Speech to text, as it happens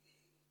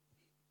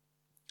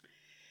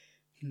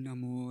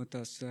Namo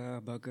tassa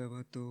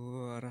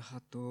bhagavato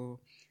arahato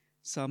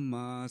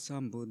samma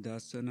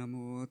sambuddhassa.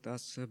 Namo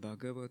tassa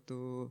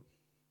bhagavato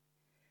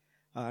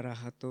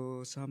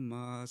arahato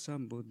samma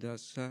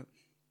sambuddhassa.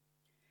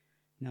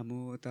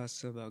 Namo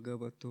tassa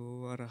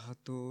bhagavato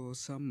arahato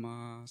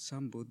samma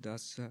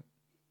sambuddhassa.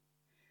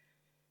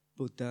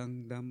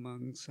 Buddhang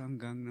dhammang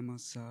sanghang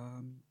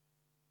namasami.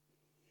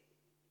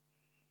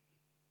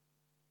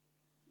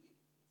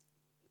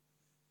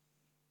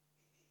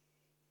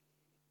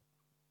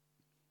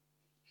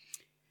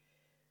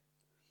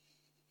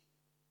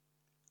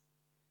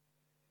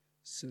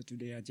 So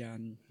today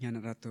Ajahn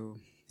Nyanarato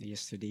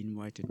yesterday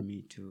invited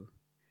me to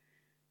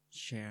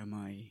share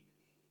my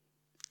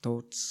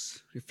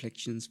thoughts,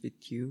 reflections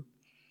with you.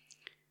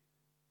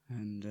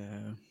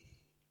 And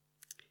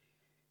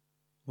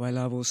while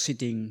I was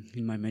sitting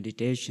in my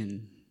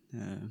meditation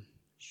a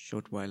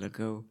short while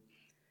ago,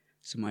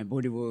 so my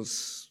body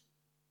was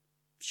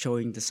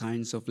showing the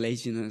signs of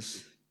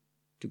laziness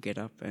to get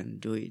up and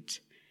do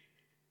it.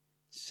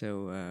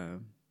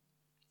 So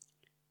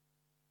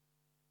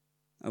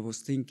I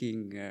was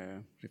thinking,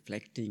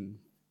 reflecting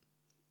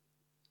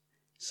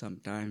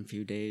sometime,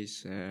 few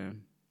days.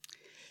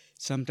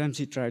 Sometimes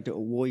we try to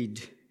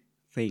avoid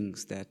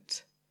things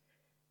that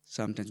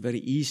sometimes very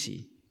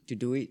easy to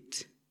do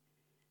it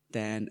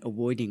than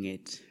avoiding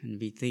it. And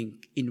we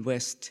think,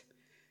 invest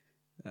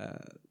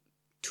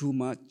too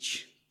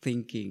much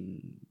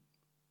thinking,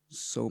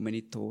 so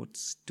many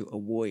thoughts to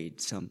avoid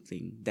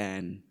something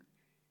than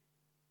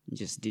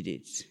just did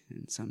it.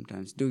 And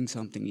sometimes doing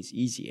something is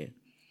easier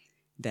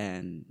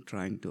than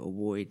trying to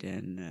avoid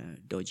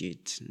and dodge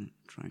it,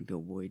 trying to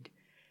avoid.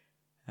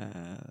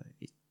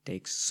 It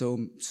takes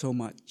so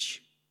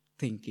much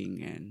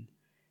thinking and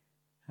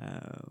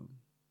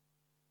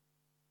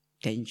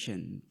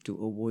tension to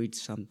avoid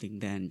something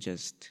than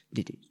just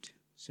did it.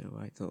 So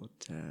I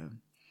thought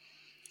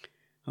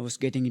I was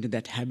getting into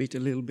that habit a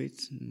little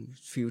bit. A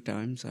few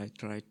times I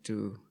tried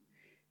to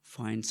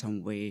find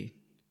some way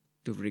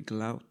to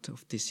wriggle out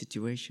of this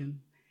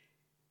situation.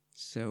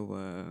 So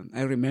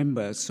I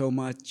remember so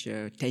much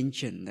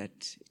tension that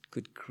it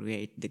could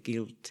create, the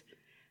guilt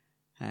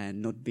and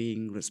not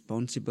being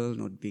responsible,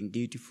 not being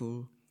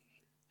dutiful,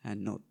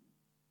 and not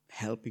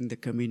helping the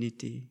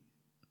community,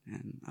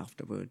 and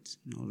afterwards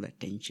all that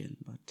tension.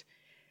 But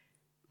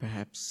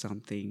perhaps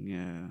something,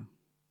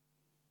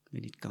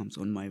 when it comes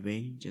on my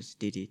way, just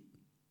did it,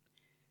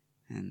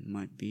 and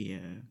might be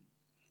a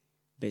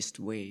best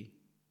way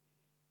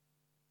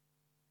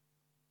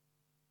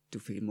to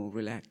feel more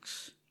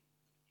relaxed.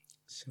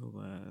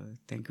 So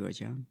thank you,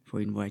 Ajahn,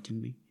 for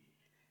inviting me.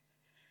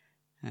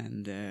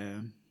 And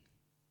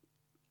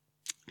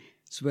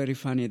it's very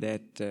funny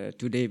that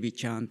today we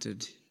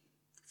chanted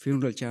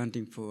funeral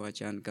chanting for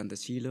Ajahn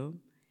Kandasilo.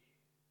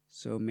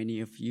 So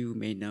many of you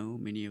may know,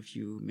 many of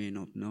you may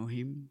not know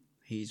him.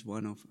 He is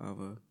one of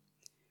our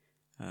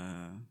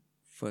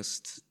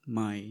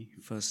my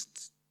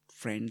first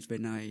friends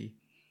when I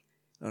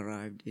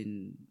arrived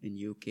in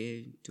UK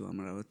to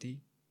Amaravati.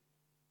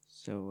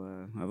 So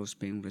I was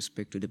paying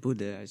respect to the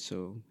Buddha. I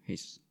saw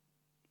his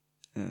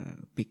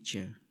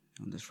picture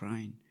on the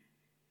shrine.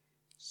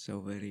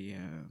 So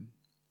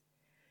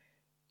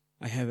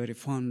I have very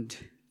fond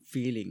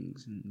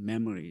feelings and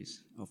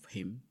memories of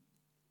him.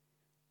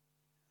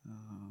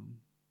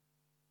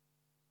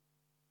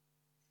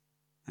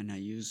 And I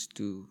used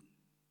to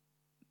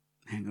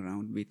hang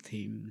around with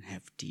him,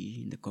 have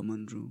tea in the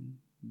common room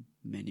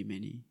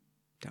many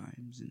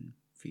times in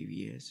a few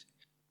years.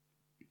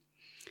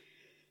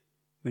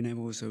 When I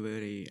was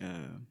when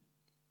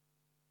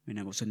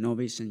I was a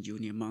novice and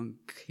junior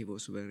monk, he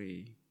was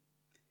very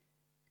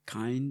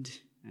kind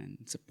and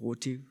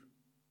supportive,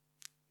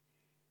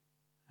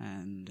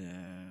 and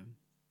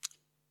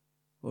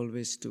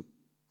always took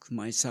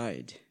my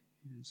side.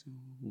 So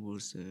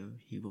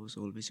he was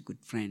always a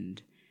good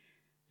friend,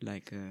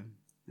 like a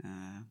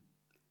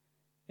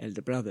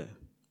elder brother.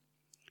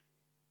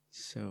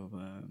 So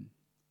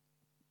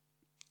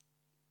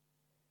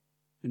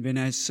and when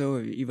I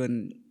saw,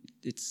 even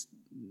it's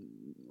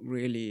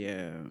really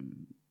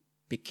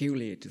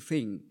peculiar to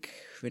think,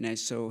 when I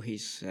saw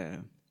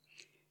the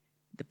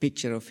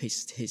picture of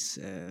his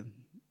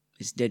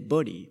dead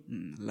body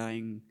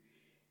lying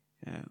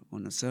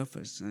on a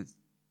surface, I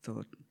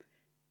thought,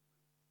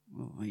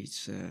 oh,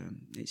 it's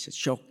a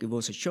shock. It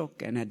was a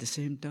shock, and at the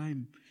same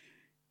time,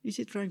 is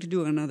he trying to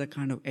do another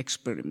kind of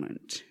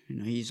experiment? You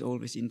know, he's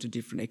always into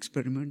different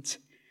experiments.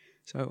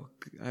 So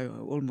I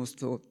almost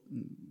thought,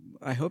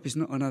 I hope it's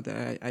not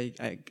another. I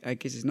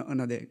guess it's not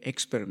another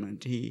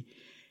experiment.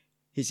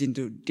 He's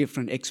into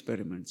different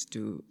experiments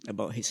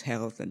about his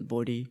health and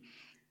body.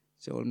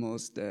 So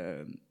almost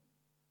it's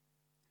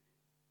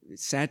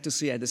sad to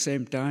see. At the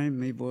same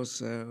time, it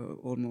was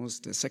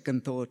almost a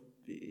second thought: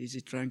 is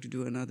he trying to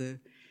do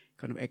another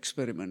kind of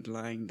experiment,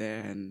 lying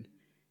there and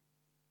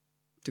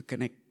to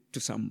connect to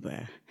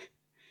somewhere?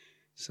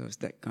 So it's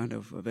that kind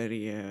of a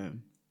very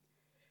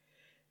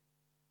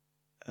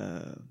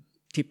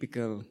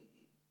typical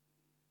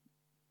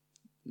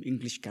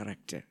English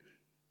character.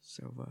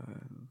 So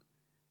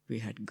we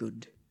had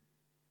good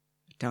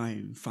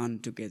time, fun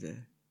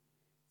together.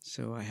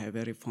 So I have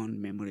very fond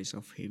memories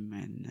of him,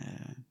 and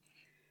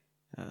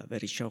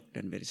very shocked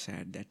and very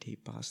sad that he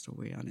passed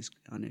away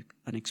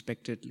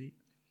unexpectedly.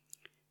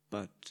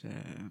 But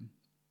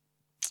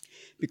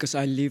because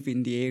I live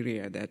in the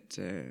area that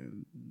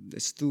the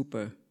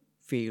stupa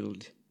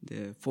field,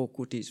 the 4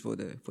 kutis for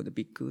the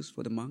bhikkhus,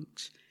 for the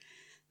monks,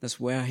 that's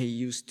where he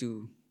used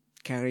to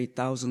carry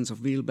thousands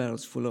of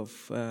wheelbarrows full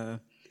of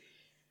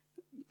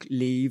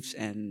leaves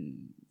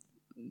and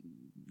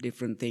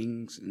different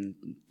things, and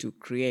to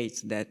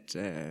create that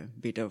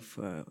bit of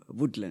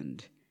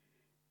woodland,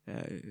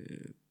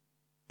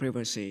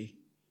 privacy,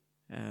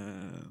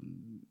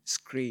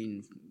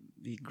 screen.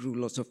 We grew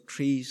lots of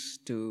trees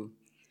so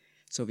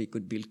we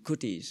could build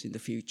kutis in the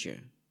future.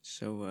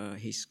 So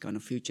his kind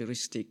of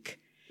futuristic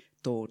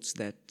thoughts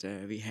that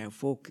we have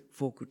four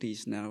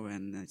kutis now,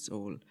 and it's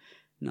all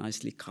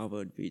nicely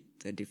covered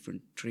with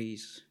different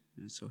trees.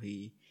 And so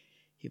he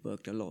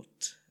worked a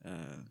lot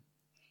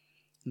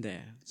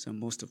there. So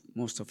most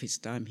of his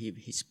time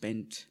he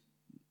spent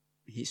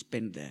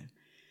there.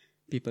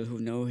 People who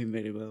know him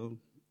very well.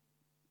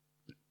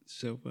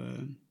 So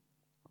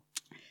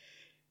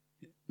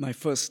my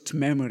first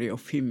memory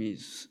of him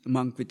is a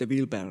monk with a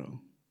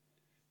wheelbarrow.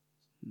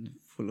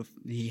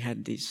 He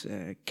had this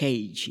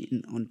cage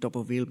on top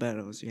of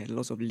wheelbarrows. He had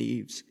lots of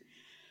leaves,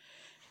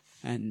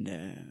 and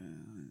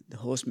the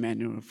horse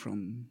manure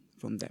from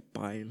that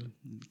pile,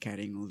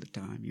 carrying all the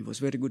time. He was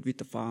very good with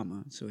the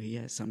farmer, so he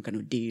had some kind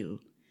of deal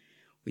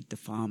with the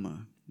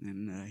farmer,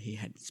 and he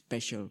had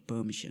special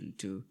permission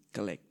to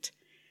collect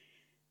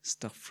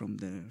stuff from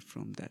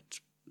that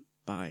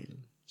pile.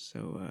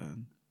 So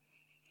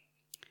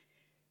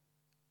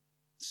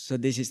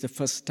this is the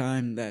first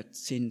time that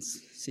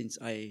since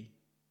I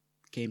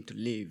came to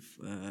live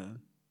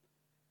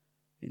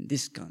in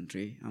this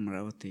country,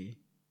 Amaravati,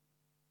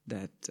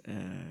 that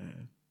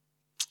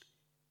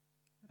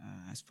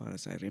as far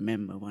as I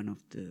remember, one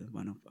of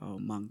our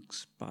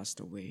monks passed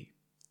away.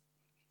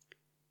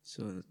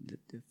 So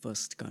the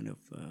first kind of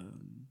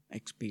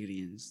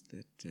experience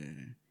that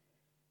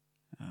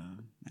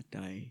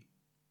I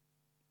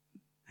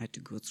had to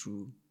go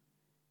through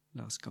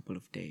last couple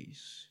of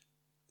days.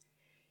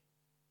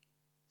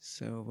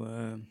 So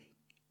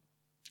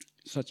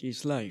such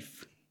is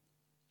life.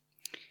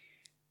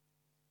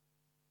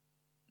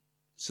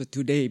 So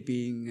today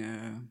being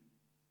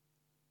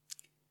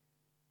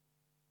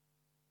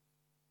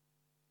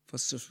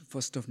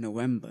 1st of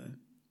November,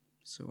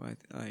 so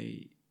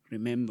I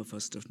remember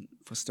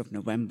 1st of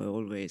November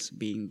always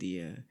being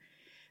the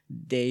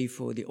day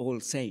for the All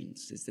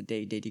Saints. It's the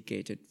day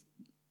dedicated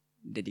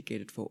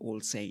for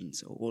All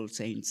Saints, or All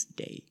Saints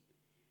Day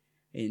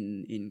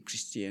in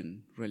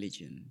Christian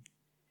religion.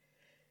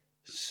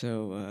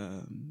 So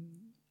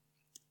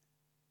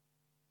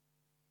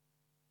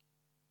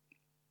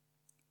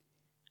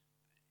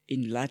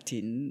in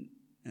Latin,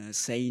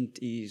 saint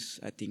is,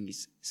 I think,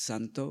 is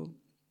santo,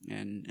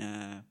 and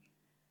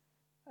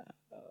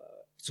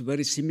it's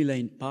very similar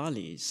in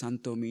Pali.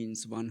 Santo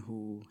means one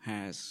who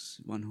is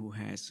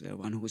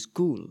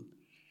cool,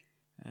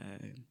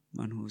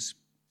 one who's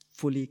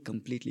fully,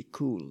 completely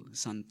cool.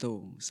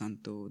 Santo,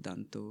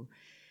 danto,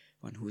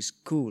 one who is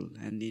cool.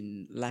 And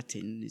in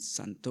Latin,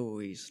 santo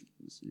is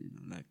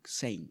like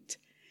saint.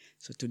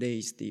 So today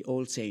is the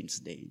All Saints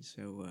Day.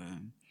 So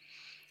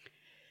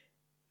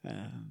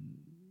I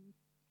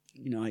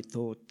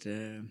thought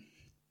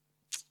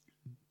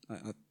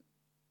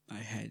I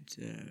had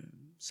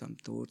some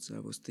thoughts. I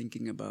was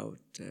thinking about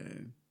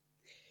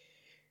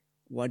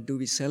what do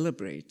we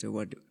celebrate, or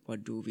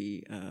what do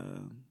we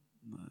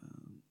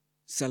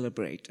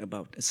celebrate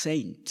about a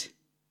saint?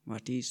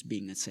 What is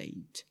being a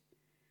saint?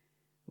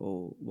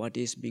 Or what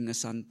is being a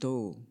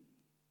santo?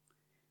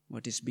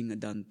 What is being a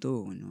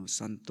danto?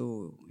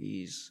 Santo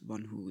is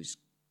one who is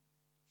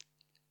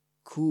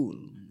cool,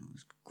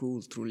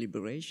 cool through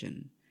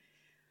liberation.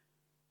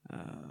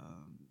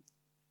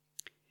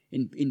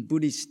 In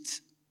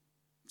Buddhist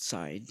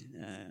side,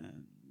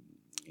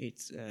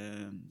 it's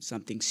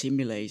something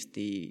similar. Is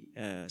the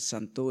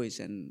santo is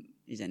an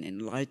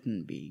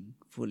enlightened being,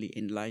 fully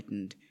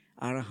enlightened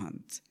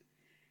arahant.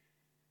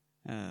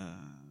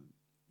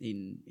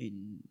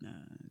 In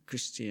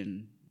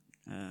Christian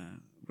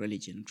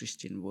religion,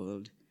 Christian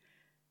world,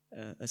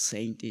 a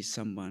saint is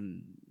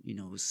someone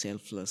who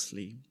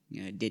selflessly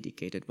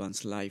dedicated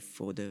one's life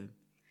for the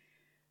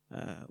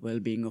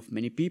well-being of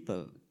many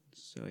people.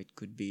 So it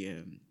could be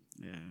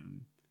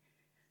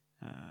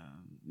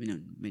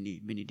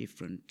many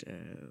different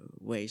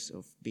ways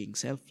of being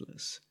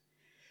selfless.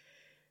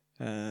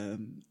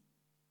 Going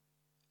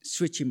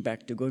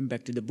back to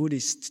the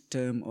Buddhist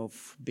term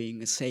of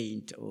being a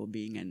saint or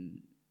being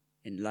an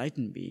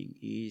enlightened being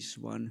is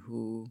one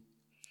who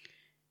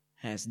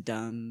has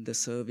done the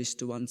service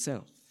to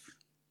oneself,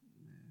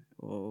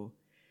 or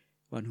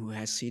one who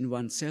has seen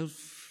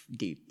oneself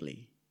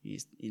deeply.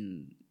 Is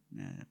in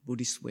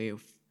Buddhist way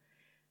of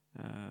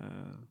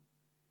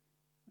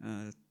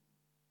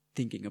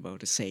thinking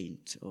about a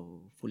saint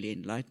or fully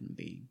enlightened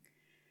being.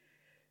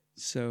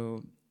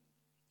 So,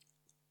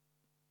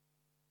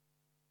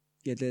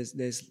 yeah, there's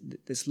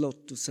a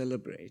lot to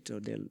celebrate, or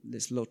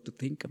there's a lot to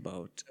think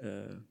about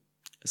a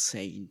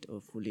saint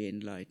or fully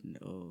enlightened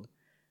or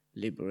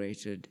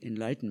liberated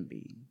enlightened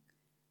being.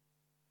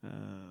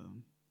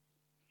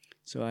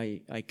 So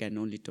I can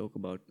only talk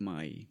about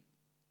my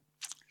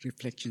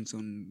reflections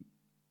on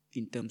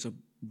in terms of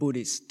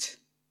Buddhist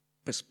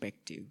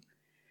perspective.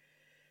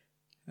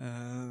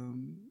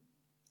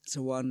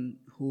 So one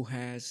who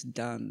has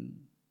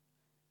done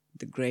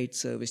the great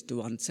service to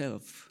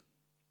oneself,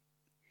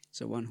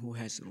 so one who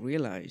has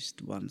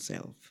realized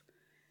oneself.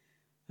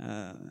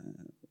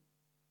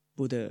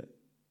 Buddha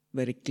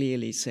very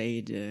clearly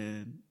said,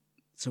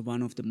 so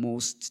one of the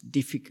most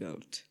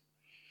difficult,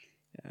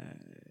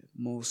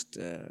 most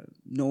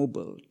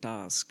noble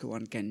task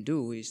one can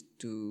do is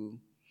to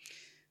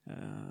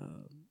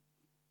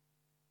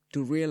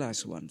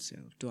realize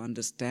oneself, to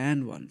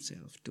understand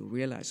oneself, to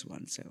realize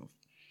oneself.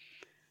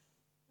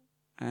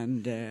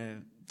 And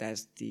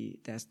that's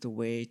the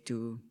way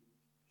to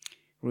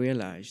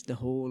realize the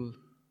whole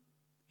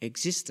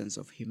existence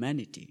of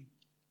humanity.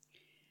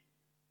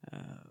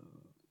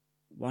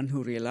 One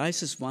who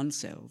realizes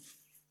oneself,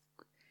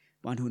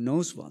 one who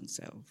knows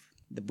oneself.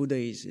 The Buddha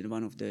is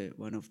one of the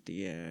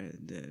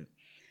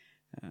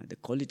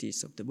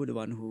qualities of the Buddha.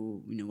 One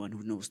who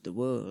knows the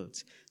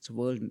world. So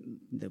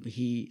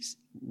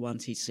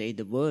once he said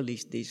the world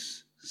is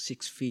this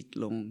 6 feet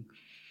long.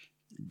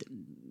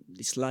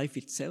 This life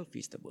itself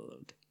is the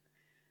world.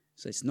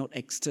 So it's not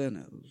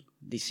external.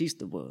 This is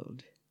the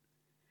world.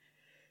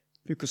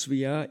 Because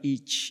we are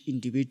each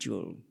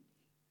individual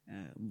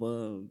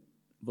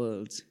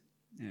worlds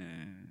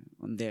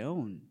on their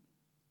own.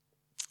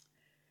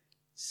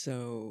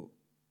 So,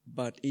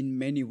 but in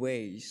many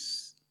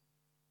ways,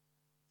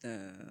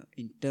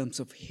 in terms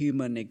of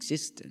human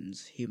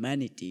existence,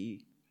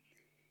 humanity,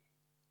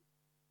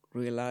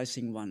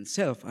 realizing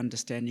oneself,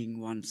 understanding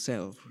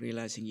oneself,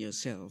 realizing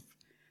yourself,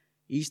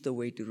 is the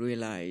way to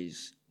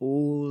realize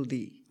all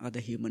the other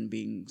human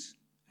beings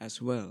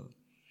as well.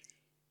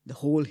 The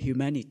whole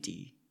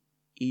humanity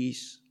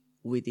is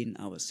within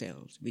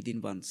ourselves,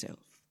 within oneself.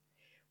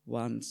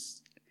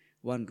 Once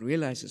one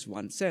realizes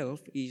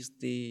oneself is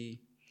the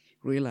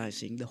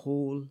realizing the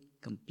whole,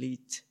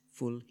 complete,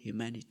 full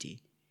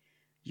humanity.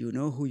 You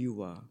know who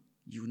you are.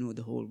 You know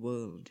the whole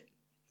world.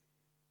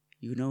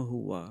 You know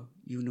who you are.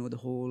 You know the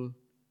whole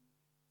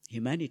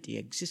humanity,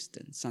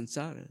 existence,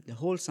 samsara. The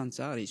whole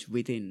samsara is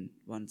within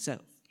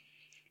oneself.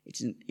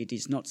 It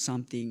is not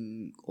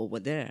something over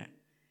there.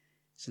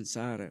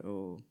 Samsara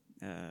or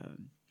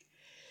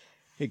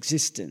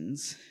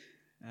existence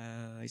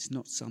is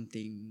not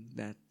something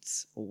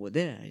that's over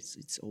there.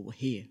 It's over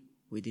here,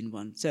 within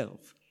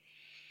oneself.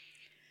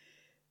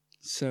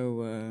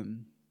 So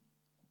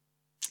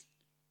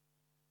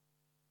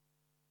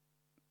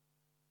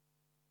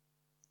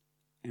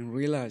and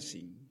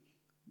realizing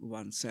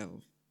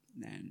oneself,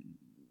 and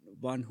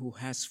one who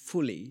has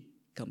fully,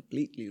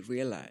 completely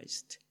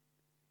realized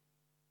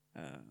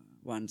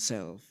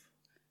oneself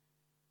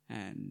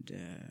and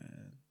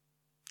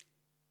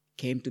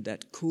came to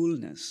that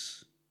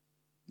coolness,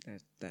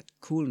 that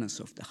coolness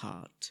of the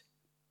heart,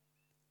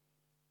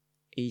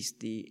 is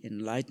the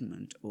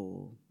enlightenment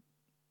or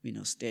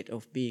state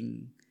of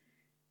being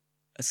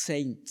a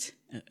saint,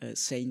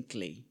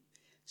 saintly.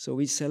 So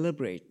we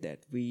celebrate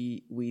that.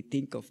 We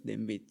think of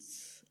them with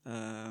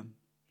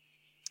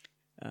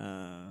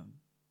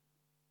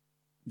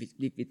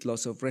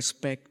lots of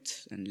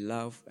respect and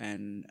love,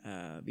 and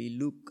we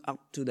look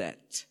up to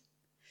that.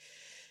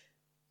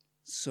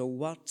 So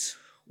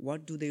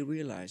what do they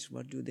realize?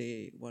 What do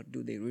they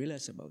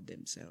realize about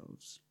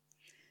themselves?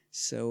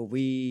 So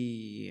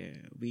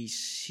we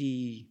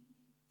see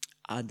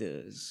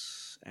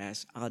others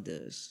as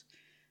others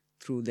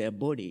through their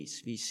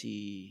bodies. We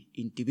see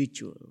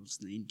individuals,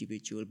 the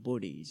individual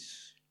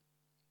bodies.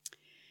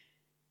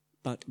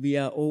 But we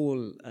are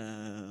all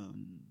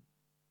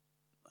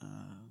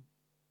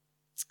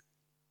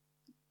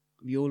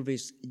we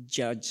always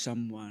judge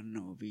someone,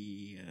 or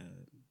we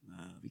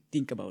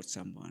think about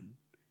someone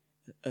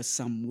as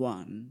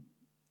someone,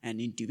 an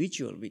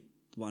individual with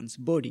one's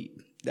body.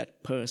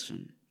 That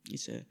person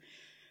is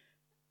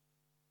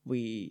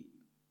we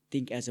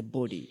think as a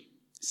body,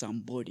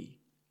 somebody.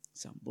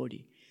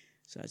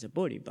 So as a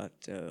body,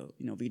 but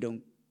we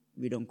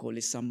don't call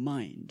it some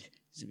mind.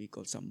 So we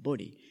call some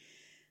body.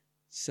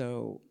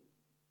 So,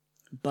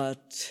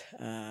 but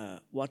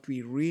what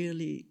we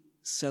really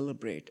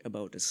celebrate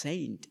about a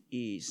saint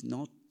is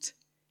not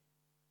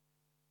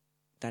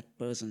that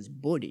person's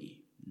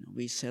body.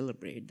 We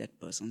celebrate that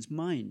person's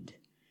mind.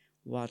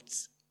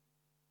 What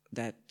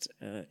that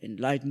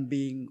enlightened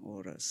being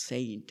or a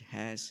saint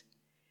has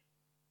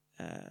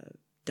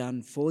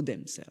done for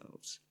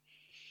themselves.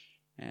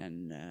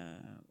 And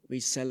we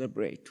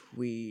celebrate,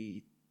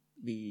 we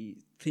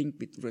think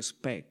with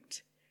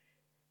respect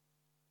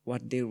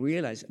what they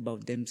realize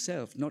about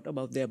themselves, not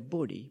about their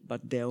body,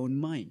 but their own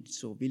mind.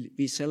 So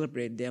we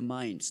celebrate their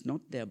minds,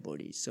 not their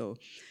bodies. So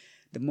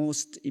the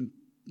most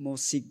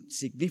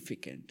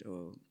significant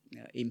or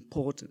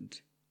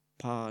important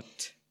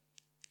part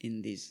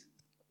in this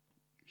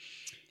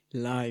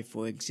life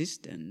or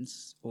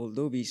existence,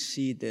 although we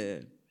see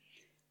the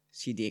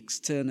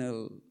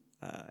external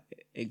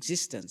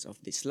existence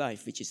of this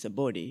life, which is the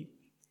body,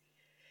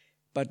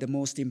 but the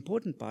most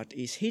important part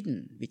is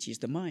hidden, which is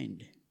the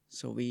mind.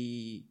 So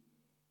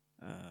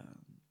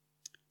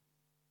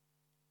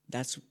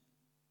that's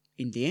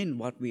in the end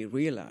what we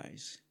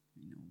realize.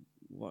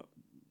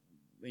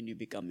 When you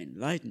become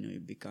enlightened, you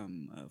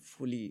become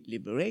fully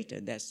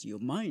liberated. That's your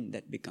mind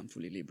that becomes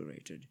fully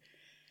liberated.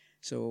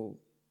 So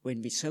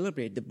when we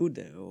celebrate the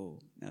Buddha or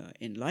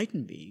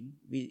enlightened being,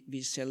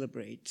 we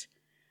celebrate,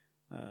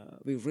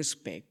 we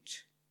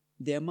respect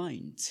their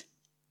minds,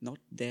 not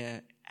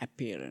their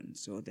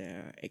appearance or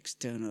their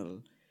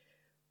external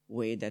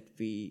way that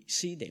we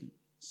see them.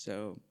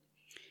 So,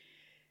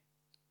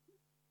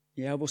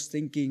 I was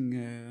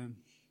thinking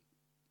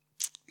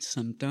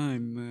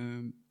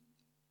sometime,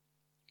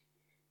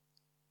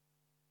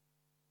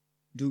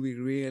 do we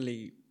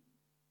really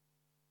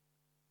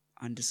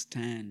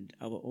understand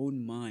our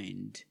own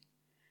mind?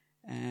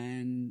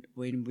 And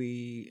when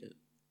we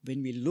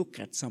look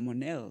at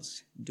someone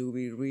else, do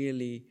we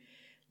really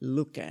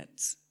look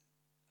at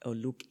or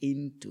look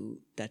into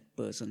that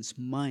person's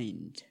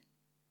mind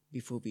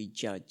before we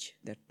judge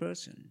that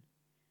person?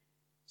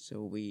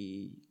 So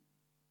we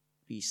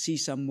see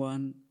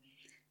someone,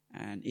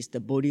 and it's the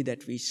body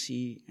that we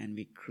see, and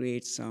we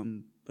create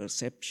some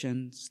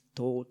perceptions,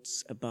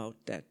 thoughts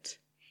about that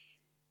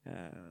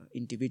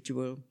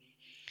individual,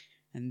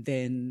 and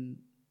then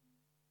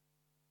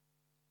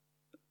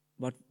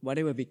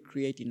whatever we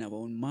create in our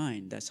own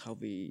mind, that's how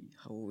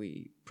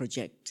we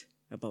project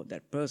about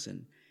that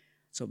person.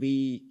 So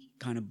we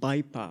kind of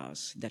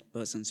bypass that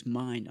person's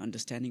mind,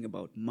 understanding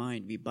about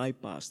mind, we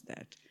bypass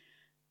that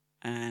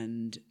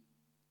and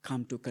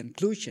come to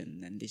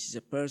conclusion, and this is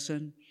a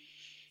person,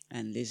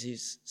 and this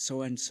is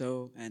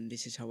so-and-so, and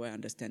this is how I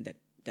understand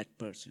that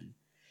person.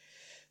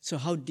 So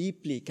how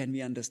deeply can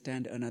we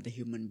understand another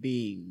human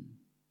being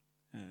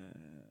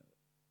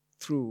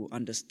through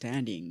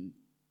understanding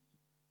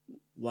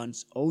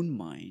one's own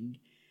mind?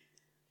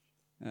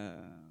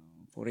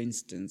 For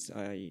instance,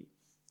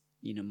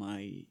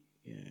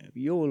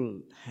 we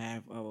all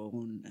have our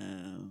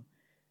own,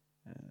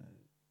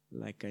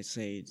 like I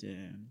said,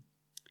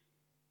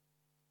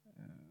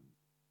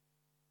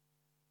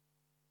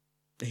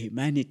 the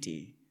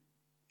humanity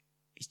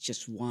is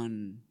just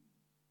one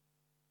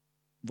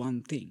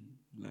thing.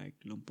 Like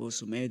Luang Por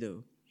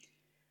Sumedho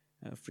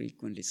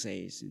frequently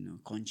says,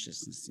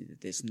 consciousness.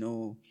 There's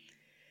no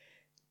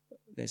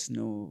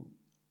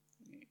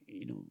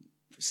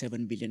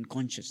 7 billion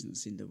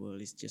consciousness in the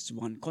world. It's just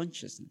one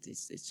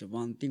consciousness. It's a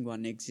one thing,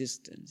 one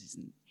existence.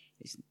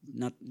 It's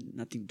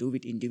nothing to do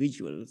with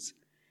individuals.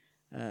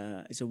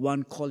 It's a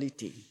one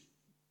quality.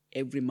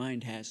 Every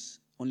mind has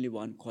only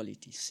one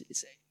quality.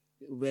 It's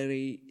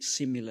very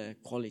similar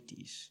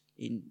qualities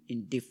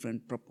in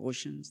different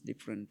proportions,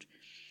 different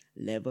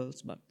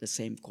levels, but the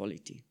same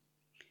quality.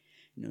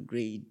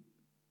 Greed,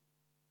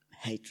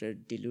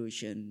 hatred,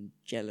 delusion,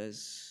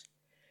 jealous,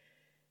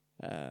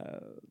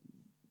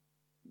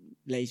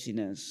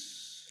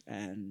 laziness,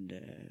 and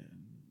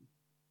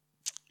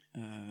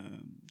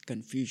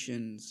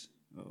confusions,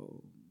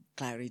 or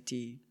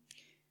clarity.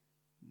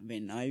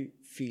 When I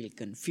feel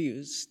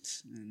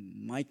confused,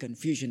 and my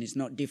confusion is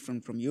not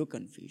different from your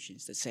confusion,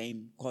 it's the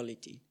same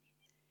quality.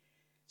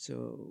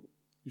 So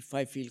if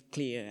I feel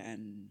clear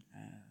and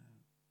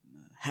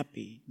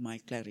happy, my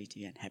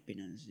clarity and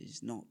happiness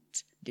is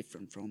not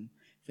different from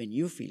when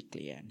you feel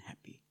clear and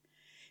happy.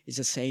 It's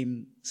the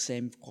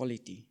same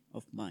quality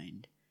of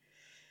mind.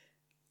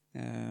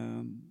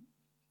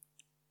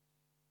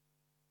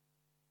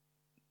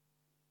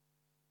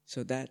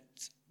 So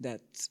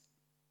that's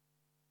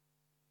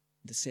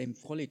the same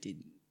quality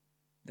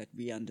that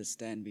we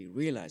understand, we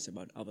realize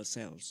about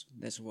ourselves.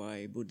 That's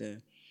why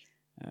Buddha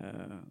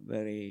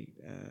very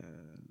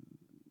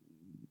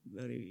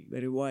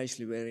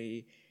wisely,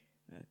 very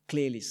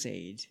clearly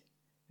said,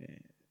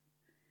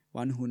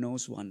 one who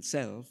knows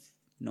oneself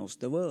knows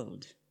the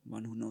world.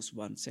 One who knows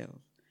oneself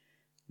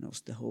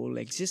knows the whole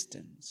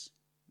existence,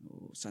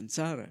 or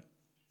samsara.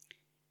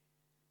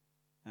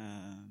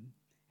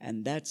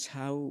 And that's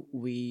how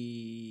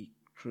we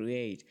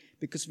create,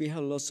 because we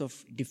have lots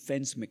of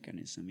defense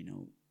mechanism,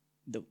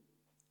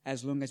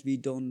 as long as we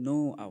don't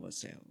know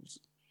ourselves,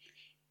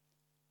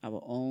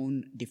 our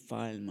own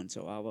defilements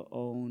or our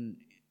own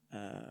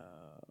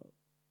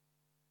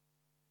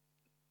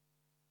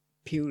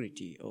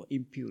purity or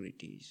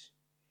impurities.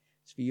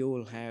 So we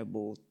all have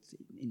both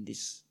in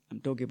this. I'm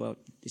talking about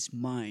this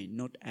mind,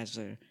 not as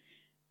an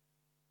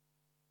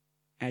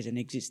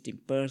existing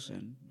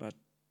person, but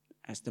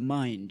as the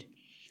mind.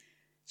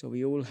 So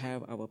we all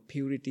have our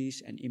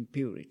purities and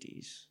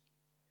impurities,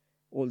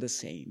 all the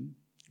same.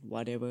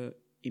 Whatever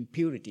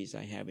impurities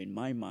I have in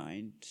my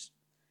mind,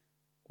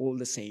 all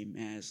the same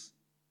as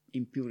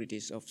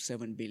impurities of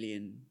 7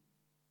 billion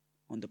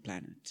on the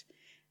planet.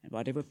 And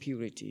whatever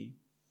purity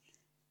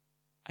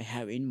I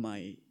have in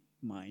my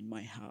mind,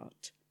 my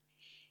heart,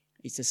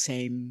 it's the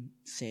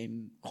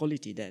same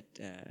quality that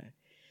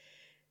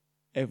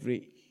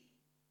every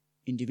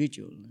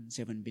individual,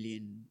 7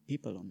 billion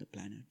people on the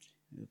planet,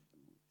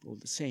 all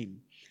the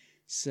same.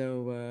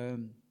 So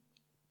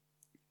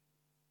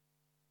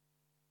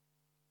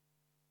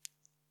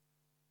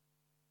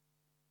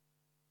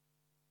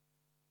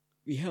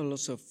we have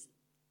lots of,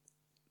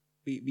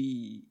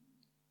 we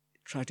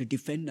try to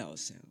defend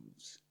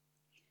ourselves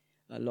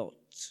a lot.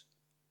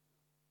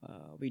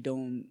 We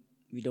don't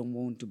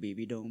want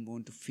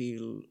to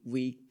feel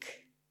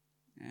weak,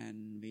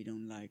 and we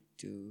don't like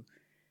to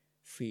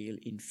feel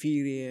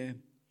inferior,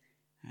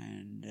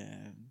 and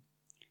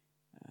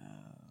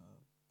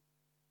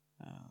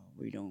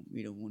we don't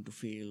want to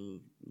feel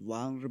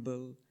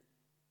vulnerable,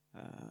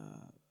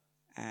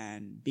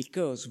 and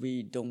because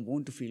we don't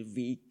want to feel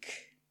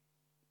weak,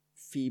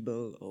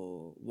 feeble,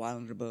 or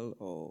vulnerable,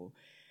 or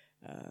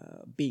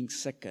being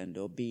second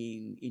or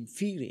being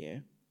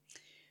inferior,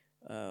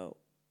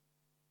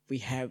 we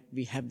have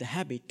the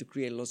habit to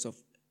create lots of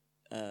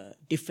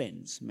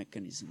defense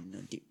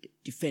mechanism,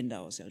 defend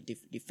ourselves,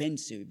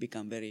 defensive. We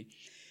become very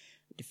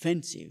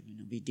defensive.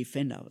 We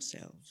defend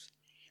ourselves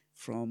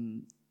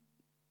from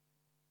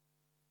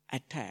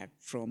attack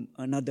from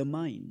another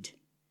mind.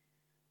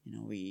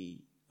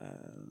 We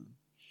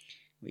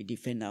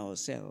defend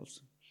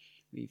ourselves.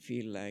 We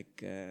feel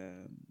like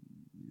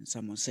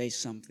someone says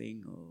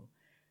something, or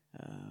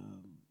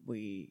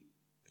we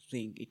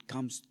think it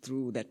comes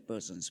through that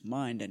person's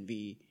mind, and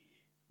we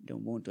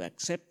don't want to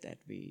accept that.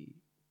 We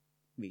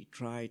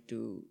try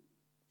to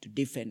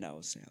defend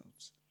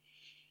ourselves.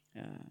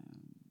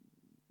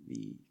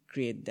 We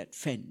create that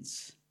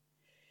fence.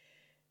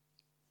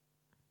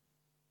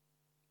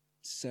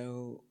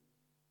 So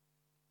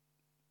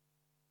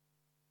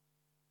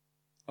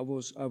I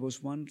was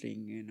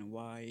wondering,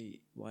 why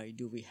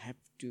do we have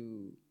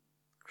to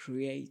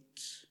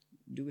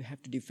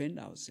defend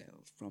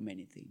ourselves from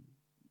anything?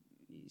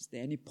 Is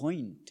there any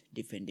point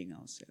defending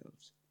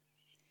ourselves?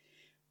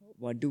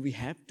 What do we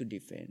have to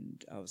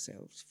defend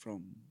ourselves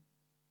from?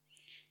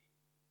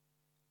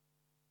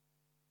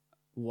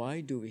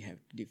 Why do we have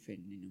to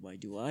defend? Why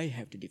do I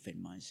have to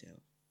defend myself?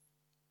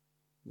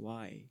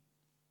 Why?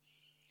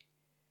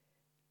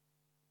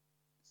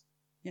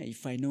 Yeah,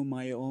 if I know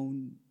my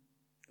own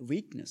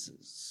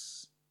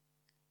weaknesses,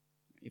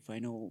 if I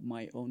know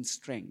my own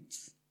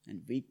strengths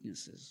and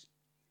weaknesses,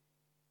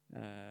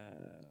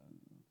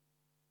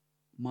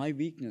 my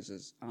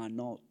weaknesses are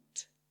not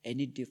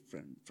any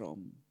different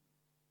from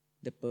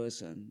the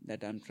person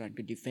that I'm trying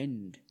to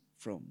defend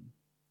from,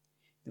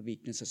 the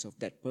weaknesses of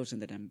that person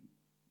that I'm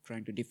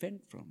trying to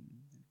defend from,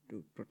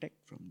 to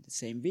protect from, the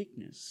same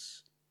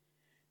weakness.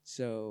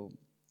 So,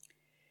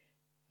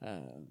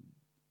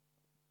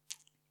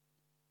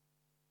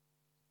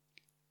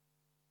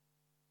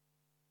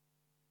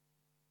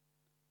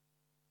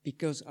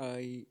 because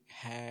I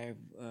have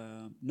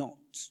not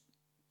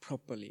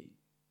properly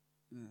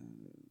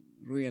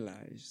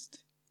realized,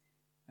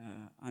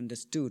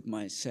 understood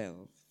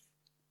myself,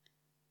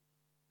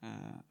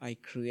 I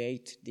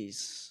create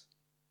this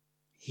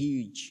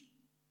huge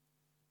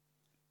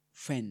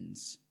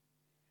fence,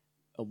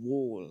 a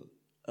wall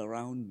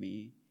around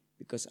me,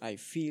 because I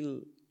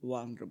feel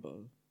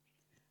vulnerable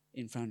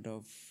in front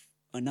of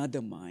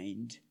another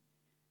mind.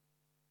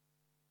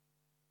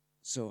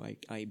 So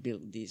I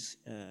built this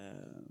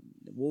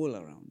wall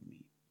around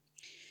me.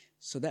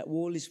 So that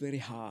wall is very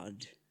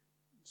hard.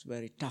 It's a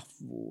very tough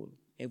wall.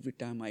 Every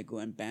time I go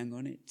and bang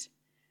on it,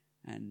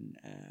 and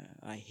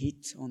I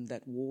hit on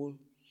that wall,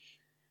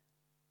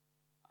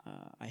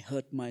 I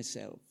hurt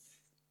myself.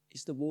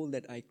 It's the wall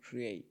that I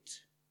created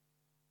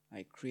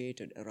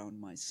around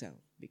myself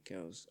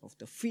because of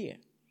the fear.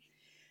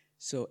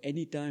 So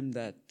anytime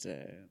that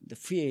the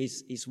fear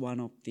is one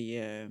of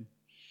the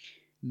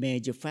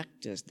major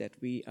factors that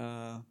we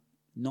are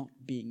not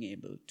being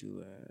able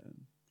to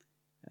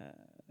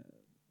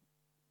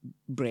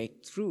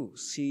break through,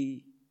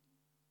 see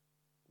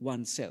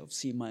oneself,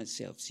 see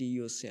myself, see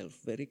yourself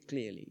very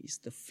clearly, is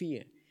the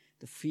fear.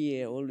 The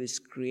fear always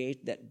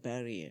creates that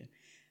barrier.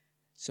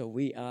 So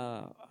we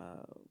are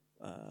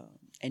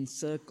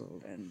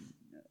encircled and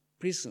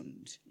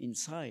prisoned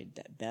inside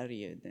that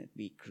barrier that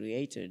we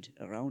created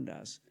around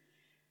us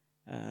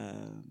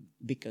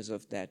because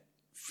of that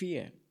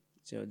fear.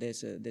 So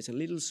there's a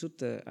little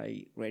sutta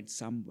I read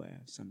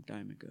somewhere some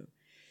time ago.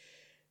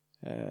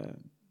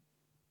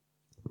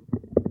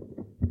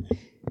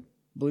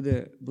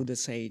 Buddha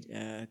said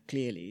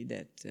clearly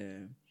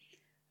that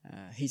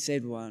he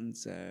said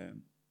once,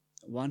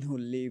 one who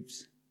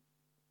lives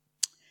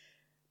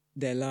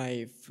their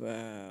life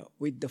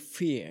with the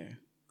fear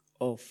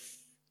of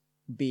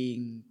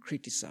being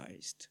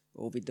criticized,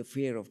 or with the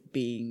fear of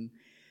being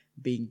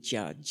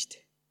judged.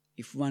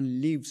 If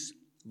one lives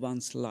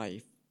one's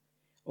life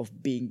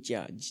of being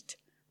judged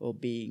or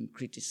being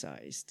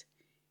criticized,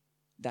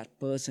 that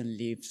person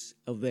lives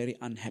a very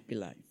unhappy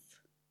life.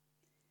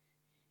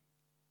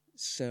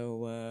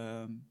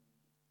 So,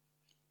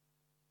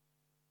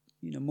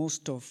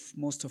 most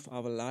of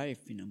our life,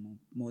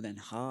 more than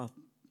half,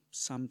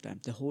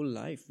 sometimes the whole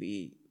life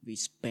we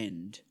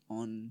spend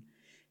on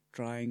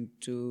trying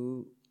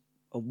to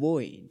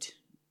avoid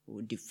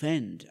or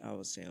defend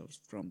ourselves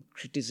from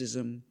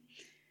criticism,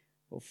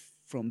 or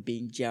from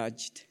being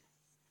judged,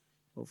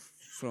 or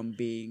from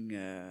being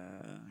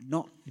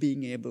not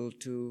being able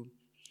to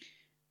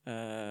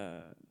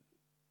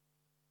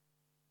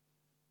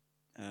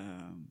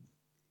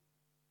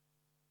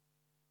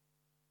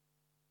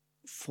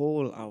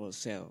fall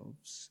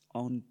ourselves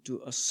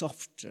onto a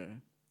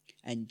softer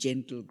and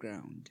gentle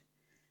ground.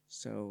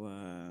 So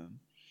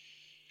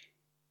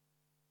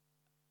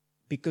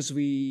because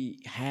we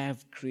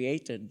have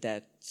created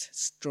that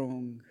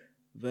strong,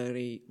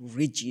 very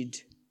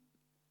rigid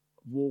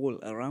wall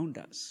around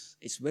us.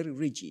 It's very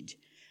rigid.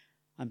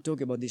 I'm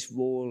talking about this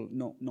wall,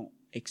 not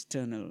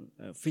external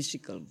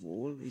physical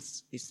wall.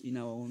 It's in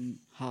our own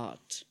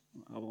heart,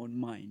 our own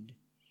mind.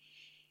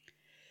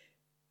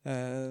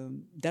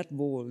 That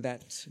wall,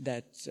 that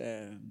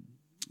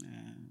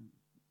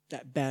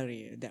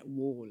barrier, that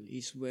wall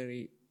is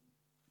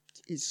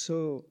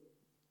so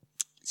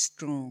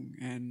strong,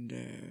 and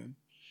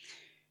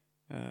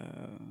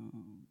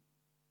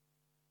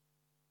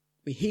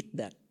we hit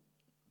that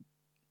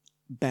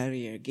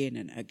barrier again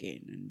and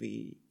again, and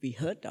we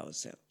hurt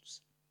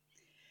ourselves.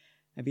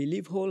 And we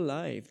live whole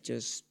life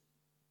just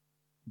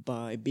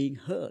by being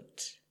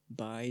hurt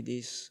by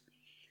this,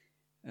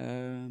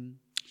 the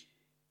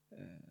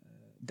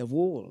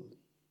wall,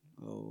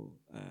 or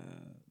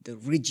the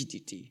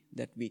rigidity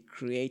that we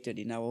created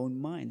in our own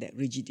mind. That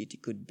rigidity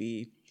could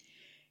be,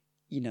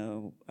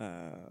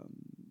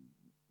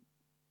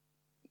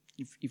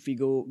 if we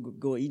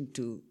go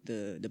into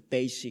the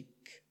basic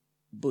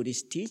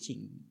Buddhist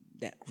teaching,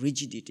 that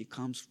rigidity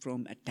comes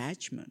from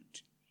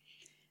attachment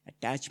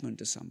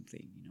to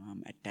something.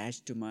 I'm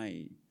attached to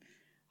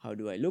how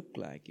do I look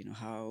like?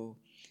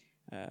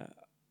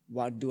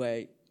 What do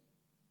I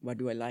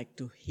like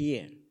to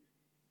hear?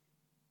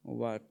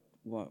 What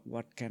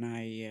can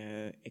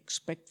I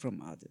expect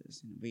from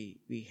others?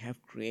 We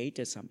have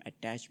created some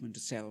attachment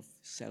to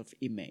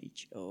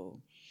self-image, or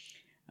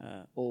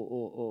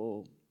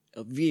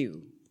a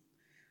view,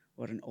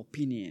 or an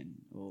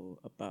opinion, or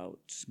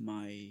about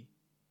my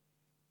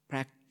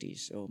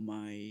practice, or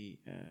my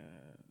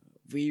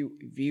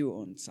view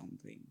on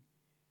something.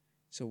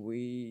 So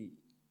we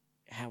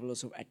have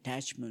lots of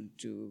attachment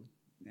to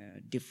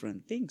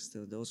different things.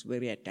 So those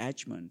very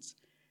attachments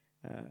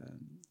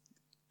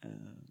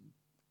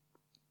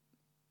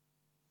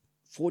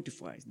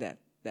fortifies that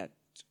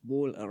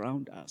wall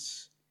around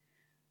us,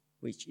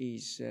 which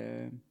is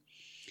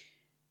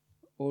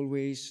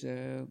always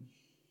so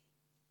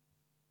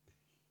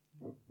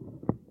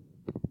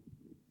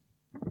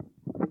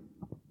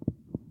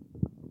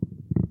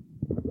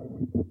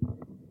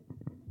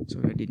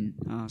I didn't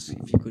ask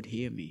if you could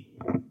hear me.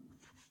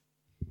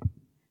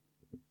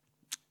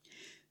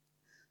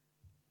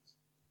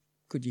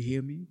 Could you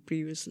hear me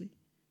previously?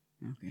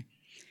 Okay.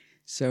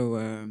 So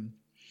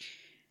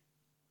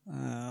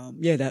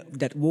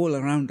that wall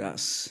around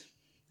us,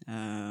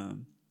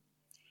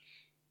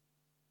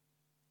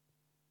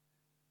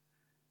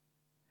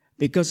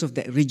 because of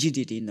that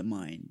rigidity in the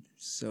mind.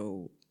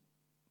 So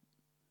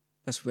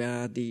that's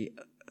where the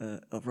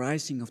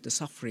arising of the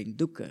suffering,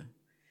 dukkha,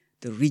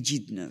 the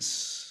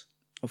rigidness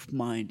of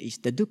mind is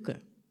the dukkha.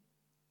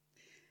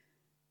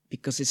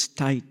 Because it's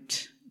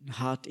tight,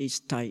 heart is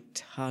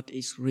tight, heart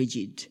is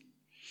rigid,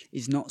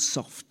 is not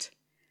soft.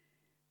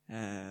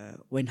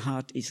 When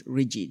heart is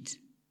rigid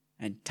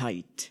and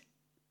tight,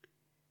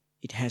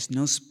 it has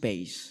no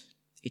space,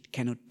 it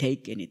cannot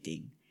take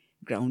anything.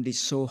 Ground is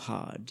so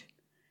hard,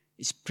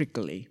 it's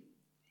prickly,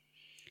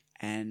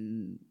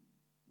 and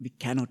we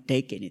cannot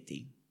take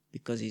anything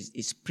because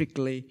it's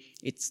prickly,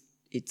 it's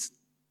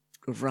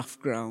rough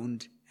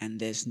ground, and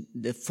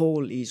the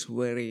fall is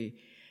very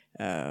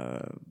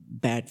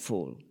bad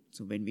fall.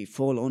 So when we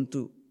fall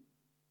onto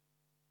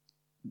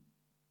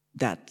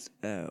that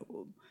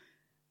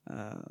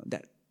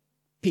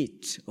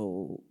pit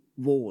or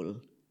wall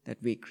that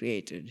we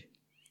created,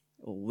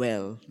 or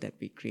well that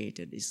we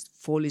created,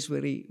 fall is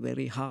very,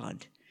 very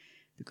hard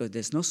because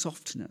there's no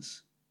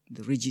softness,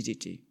 the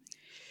rigidity.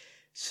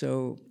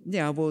 So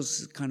I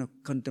was kind of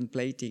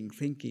contemplating,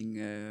 thinking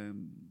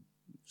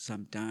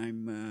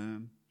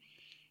sometime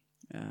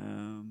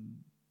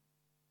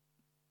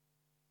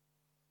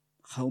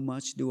how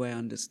much do I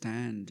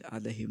understand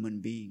other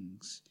human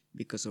beings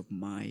because of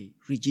my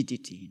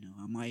rigidity,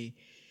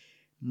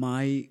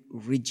 my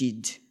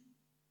rigid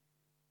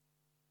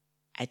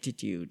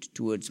attitude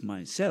towards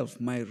myself,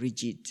 my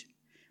rigidness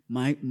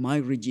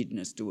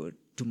to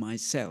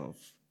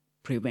myself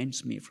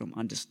prevents me from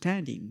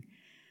understanding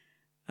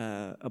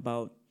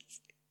about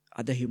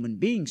other human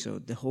beings or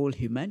the whole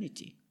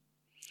humanity,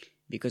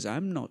 because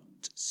I'm not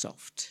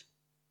soft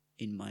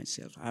in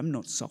myself. I'm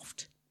not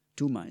soft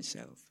to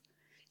myself.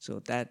 So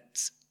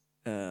that's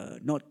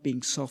not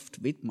being soft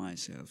with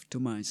myself, to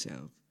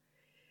myself.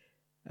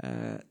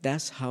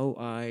 That's how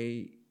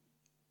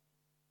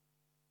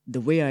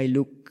the way I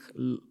look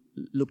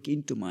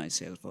into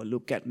myself or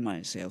look at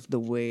myself, the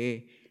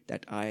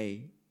that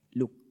I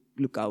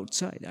look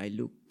outside. I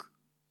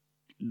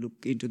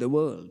look into the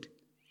world.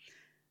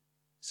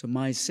 So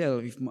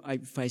myself,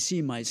 if I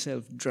see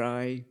myself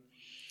dry,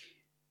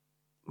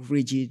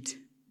 rigid,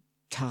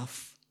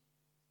 tough,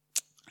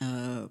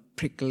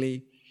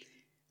 prickly,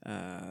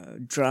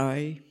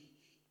 dry,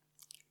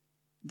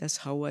 that's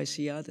how I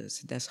see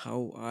others. That's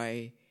how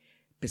I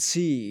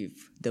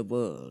perceive the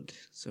world.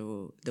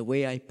 So the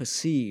way I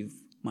perceive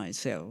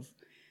myself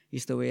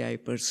is the way I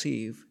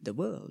perceive the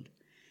world.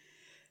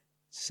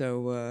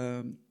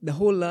 So the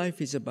whole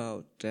life is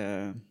about,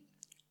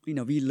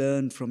 we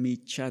learn from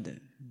each other.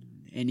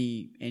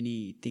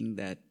 Anything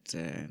that,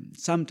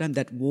 sometimes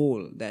that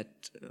wall,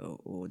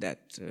 or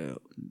that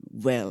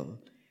well,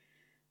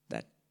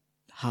 that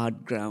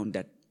hard ground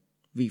that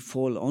we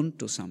fall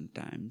onto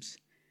sometimes,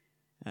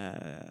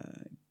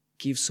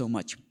 gives so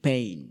much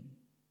pain.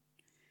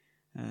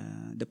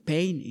 The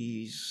pain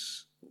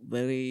is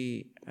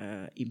very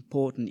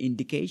important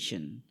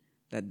indication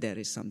that there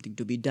is something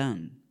to be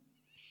done.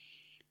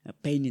 A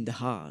pain in the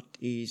heart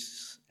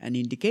is an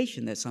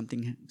indication that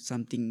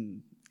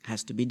something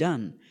has to be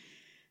done.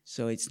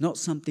 So it's not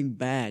something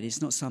bad.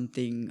 It's not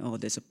something,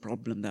 there's a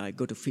problem that I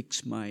got to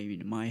fix.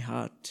 My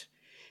heart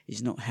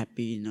is not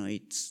happy.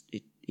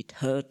 It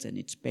hurts and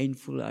it's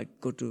painful. I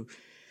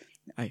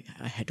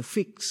had to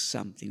fix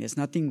something. There's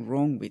nothing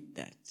wrong with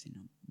that.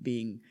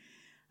 Being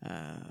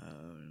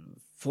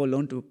fall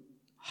onto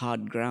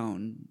hard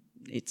ground,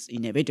 it's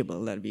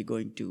inevitable that we're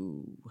going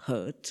to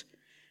hurt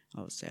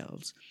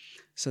ourselves.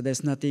 So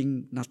there's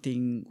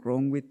nothing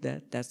wrong with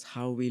that. That's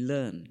how we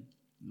learn.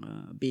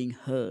 Being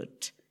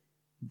hurt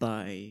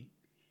by,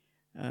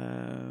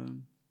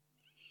 in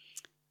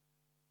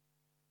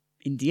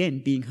the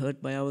end, being hurt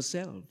by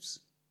ourselves,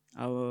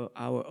 our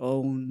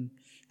own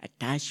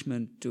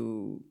attachment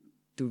to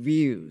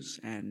views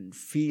and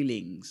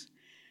feelings,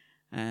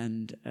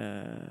 and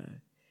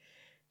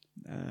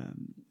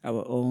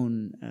our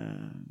own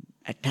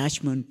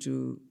attachment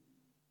to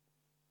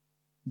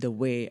the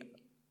way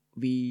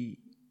we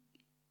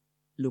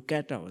look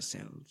at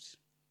ourselves.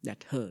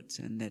 That hurts,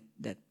 and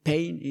that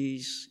pain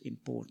is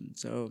important.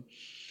 So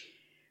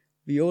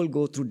we all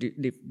go through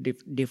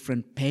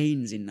different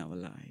pains in our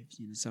lives.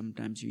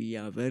 Sometimes we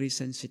are very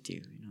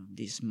sensitive.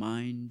 This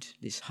mind,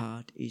 this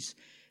heart is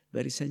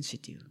very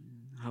sensitive.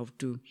 How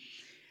to,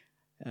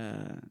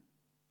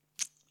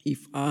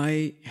 if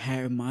I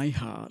have my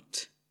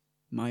heart,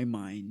 my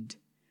mind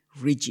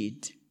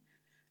rigid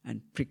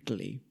and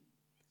prickly,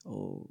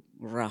 or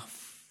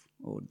rough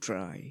or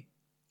dry,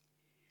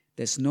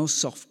 there's no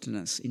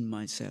softness in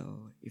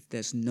myself. If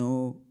there's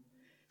no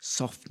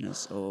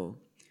softness or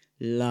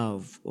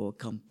love or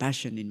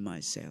compassion in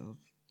myself,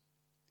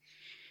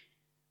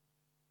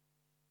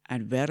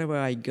 and wherever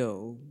I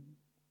go,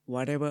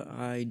 whatever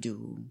I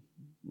do,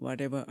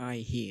 whatever I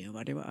hear,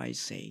 whatever I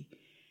say,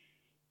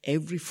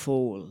 every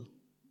fall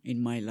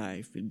in my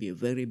life will be a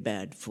very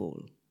bad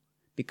fall,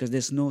 because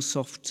there's no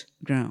soft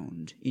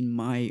ground in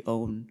my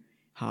own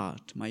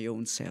heart, my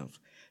own self,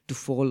 to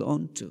fall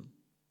onto.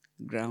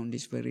 Ground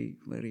is very,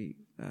 very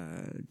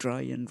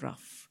dry and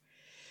rough.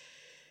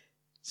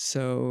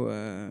 So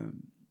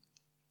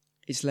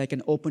it's like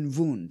an open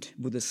wound,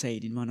 Buddha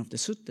said in one of the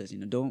suttas.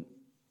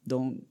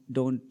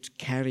 Don't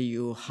carry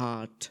your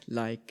heart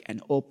like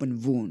an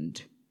open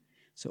wound.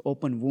 So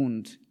open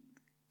wound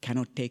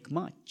cannot take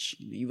much.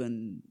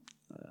 Even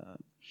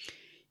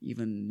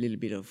a little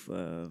bit of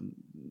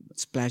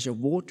splash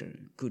of water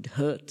could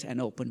hurt an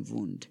open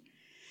wound.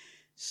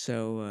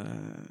 So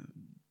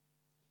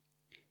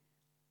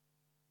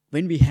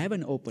when we have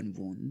an open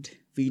wound,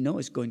 we know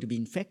it's going to be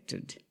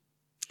infected.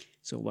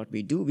 So what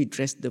we do, we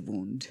dress the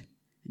wound,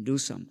 do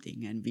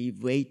something, and we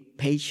wait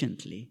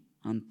patiently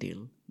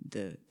until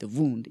the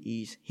wound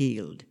is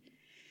healed.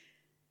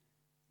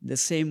 The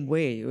same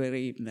way,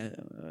 very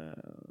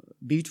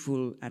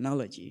beautiful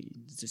analogy.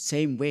 It's the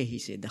same way he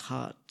said the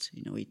heart,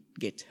 it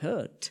gets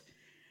hurt.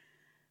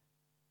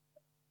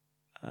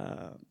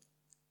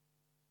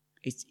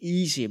 It's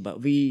easy, but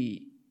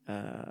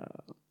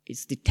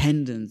it's the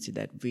tendency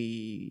that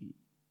we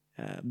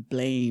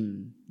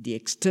blame the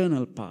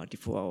external party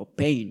for our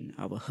pain,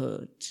 our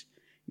hurt.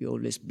 We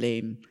always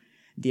blame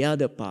the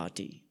other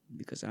party,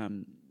 because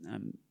I'm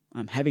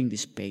having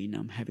this pain,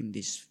 I'm having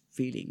this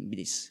feeling,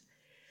 this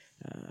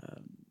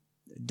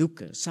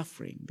dukkha,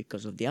 suffering,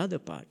 because of the other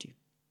party.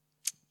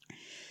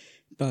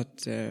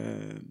 But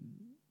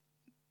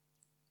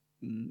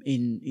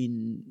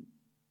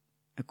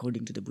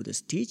according to the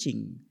Buddha's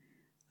teaching,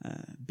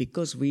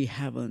 because we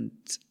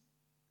haven't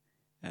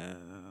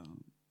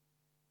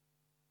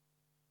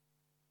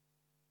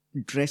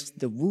dressed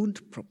the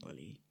wound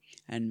properly,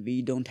 and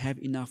we don't have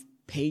enough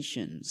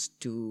patience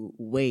to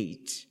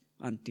wait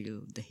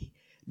until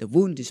the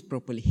wound is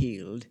properly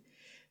healed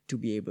to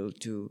be able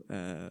to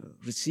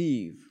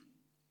receive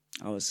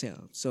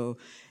ourselves. So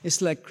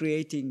it's like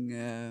creating,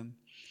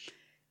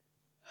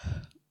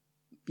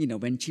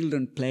 when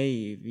children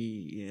play,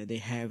 they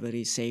have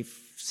very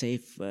safe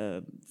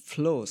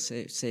floor,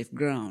 safe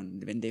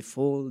ground. When they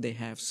fall, they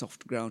have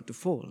soft ground to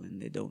fall,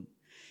 and they don't.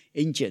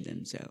 injure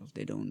themselves.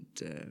 They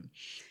don't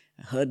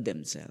hurt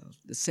themselves.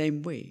 The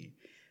same way,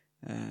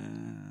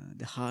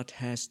 the heart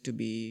has to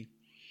be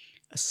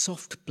a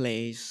soft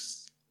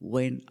place.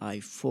 When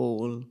I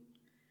fall,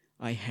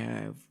 I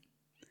have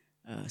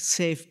a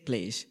safe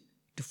place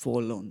to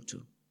fall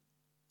onto.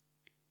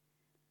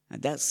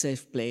 And that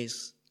safe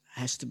place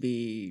has to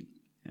be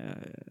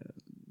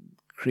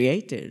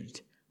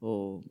created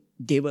or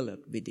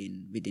developed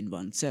within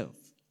oneself.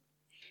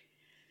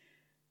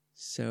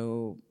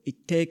 So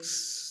it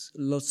takes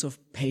lots of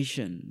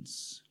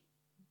patience,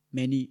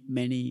 many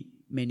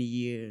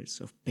years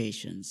of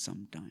patience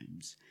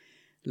sometimes.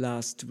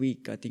 Last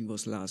week, I think it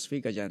was last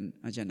week, Ajahn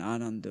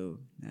Ananda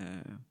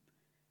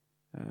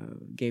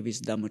gave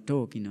his Dhamma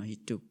talk.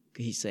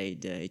 He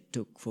said it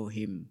took for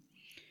him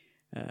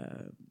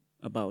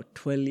about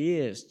 12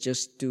 years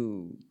just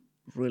to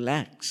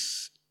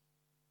relax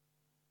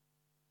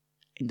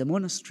in the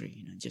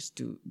monastery, just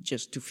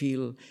to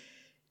feel,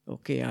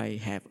 okay, I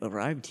have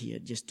arrived here,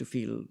 just to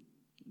feel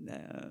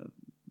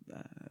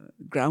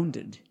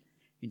grounded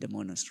in the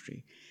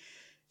monastery.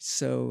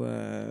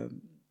 So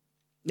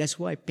that's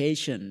why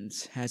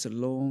patience has a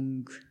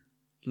long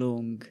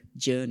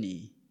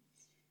journey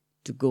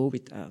to go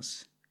with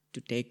us,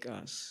 to take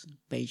us.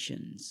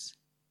 Patience.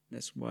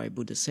 That's why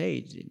Buddha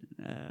said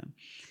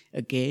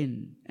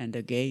again and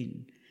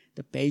again,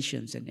 the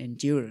patience and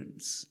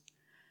endurance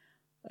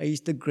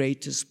is the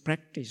greatest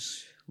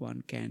practice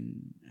one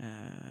can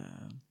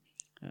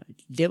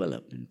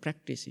develop and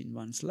practice in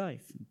one's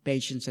life.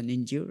 Patience and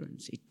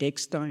endurance. It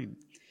takes time.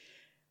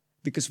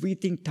 Because we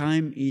think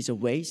time is a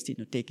waste,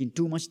 taking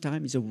too much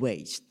time is a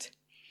waste.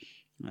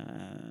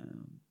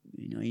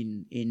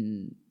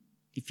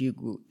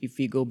 If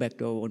we go back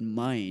to our own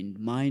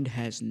mind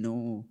has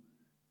no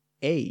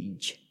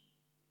age.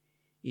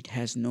 It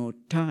has no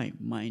time.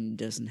 Mind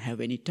doesn't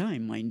have any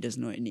time. Mind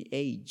doesn't know any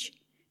age.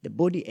 The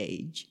body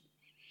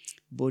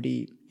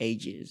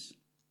ages.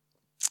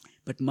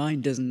 But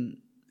mind doesn't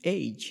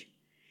age.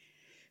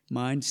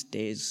 Mind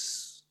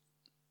stays,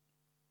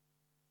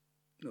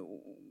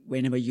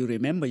 whenever you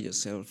remember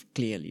yourself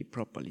clearly,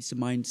 properly, so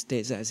mind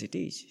stays as it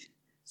is.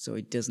 So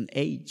it doesn't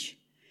age.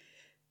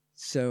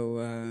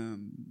 So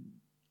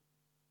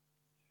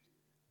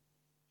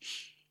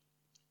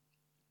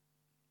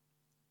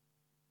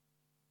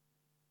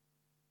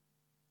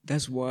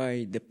that's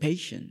why the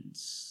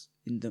patience,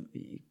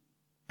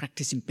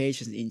 practicing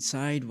patience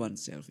inside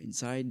oneself,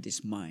 inside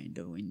this mind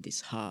or in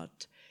this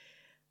heart,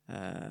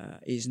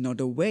 is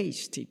not a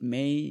waste. It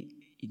may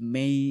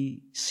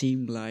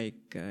seem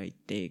like it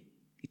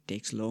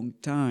takes a long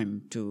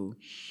time to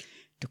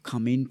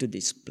come into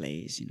this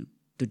place,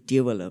 to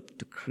develop,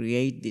 to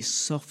create this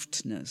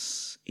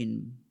softness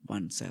in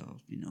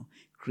oneself,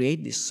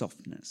 create this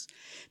softness.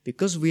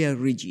 Because we are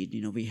rigid,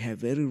 we have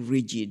very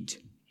rigid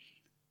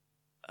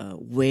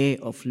way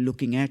of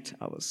looking at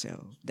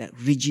ourselves. That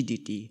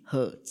rigidity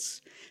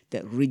hurts.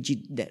 That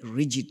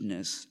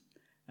rigidness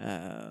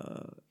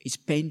is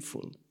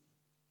painful.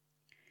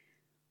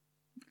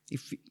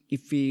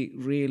 If we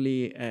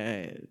really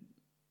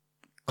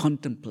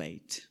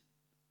contemplate,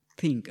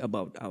 think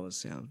about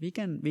ourselves, we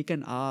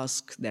can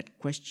ask that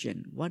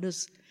question: what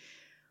does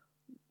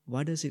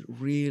it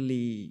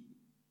really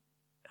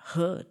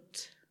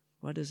hurt?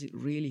 What does it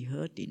really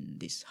hurt in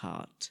this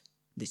heart,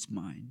 this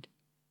mind?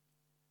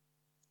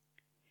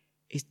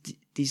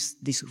 It's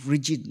this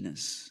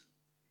rigidness,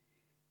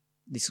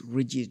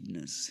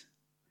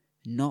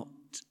 not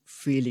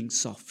feeling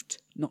soft,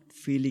 not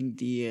feeling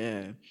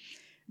the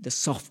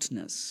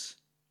softness.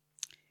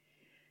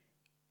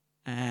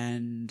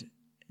 And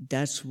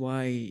that's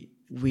why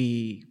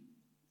we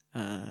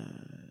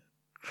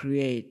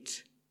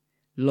create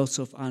lots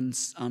of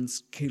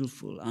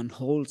unskillful,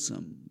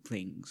 unwholesome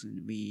things,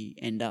 and we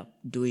end up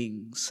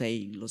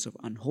saying lots of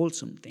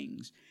unwholesome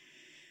things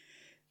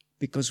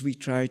because we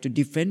try to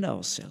defend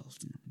ourselves.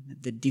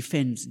 The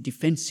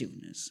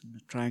defensiveness,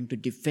 trying to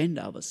defend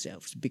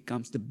ourselves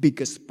becomes the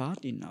biggest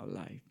part in our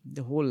life.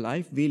 The whole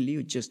life we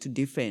live just to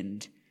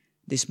defend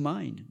this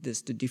mind,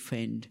 just to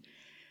defend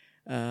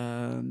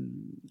the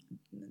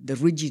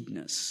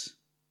rigidness,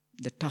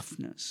 the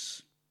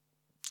toughness.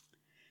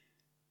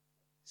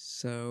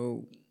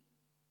 So,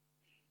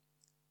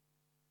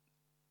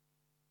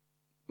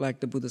 like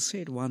the Buddha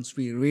said, once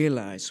we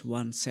realize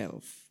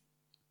oneself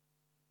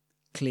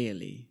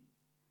clearly,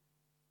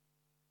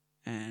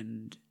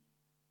 and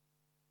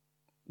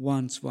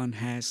once one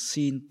has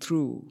seen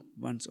through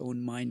one's own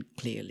mind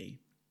clearly,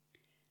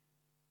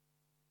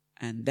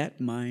 and that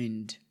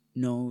mind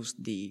knows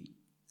the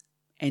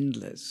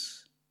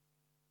endless,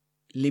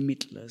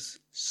 limitless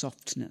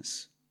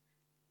softness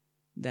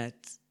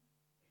that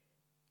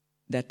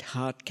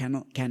heart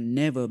can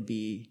never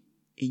be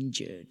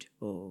injured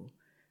or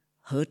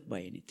hurt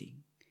by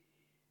anything.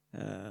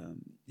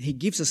 He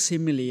gives a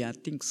simile, I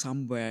think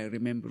somewhere I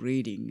remember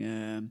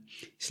reading.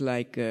 It's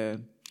like a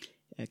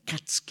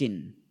cat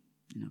skin.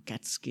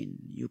 Cat skin.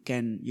 You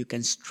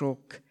can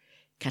stroke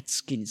cat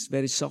skin. It's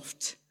very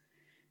soft.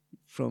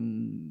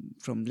 From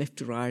left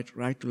to right,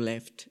 right to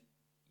left.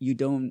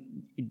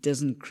 it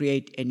doesn't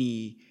create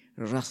any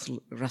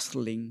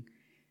rustling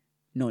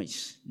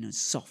noise,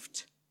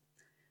 soft.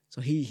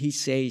 So he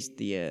says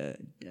the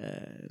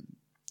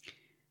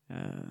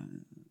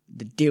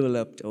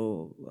developed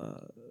or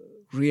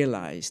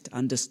realized,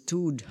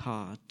 understood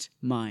heart,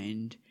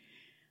 mind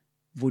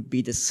would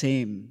be the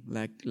same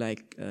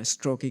like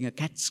stroking a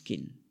cat's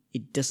skin.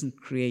 It doesn't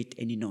create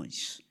any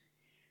noise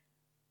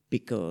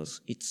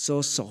because it's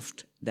so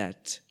soft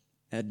that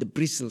the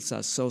bristles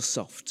are so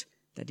soft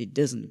that it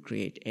doesn't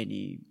create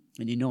any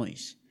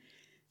noise.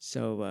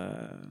 So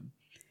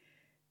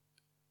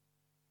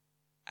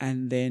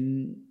and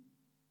then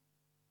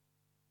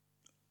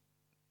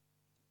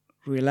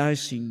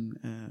realizing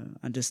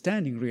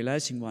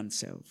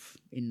oneself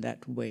in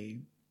that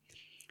way,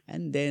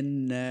 and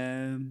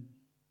then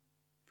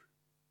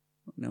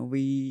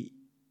we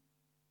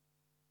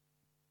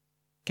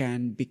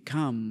can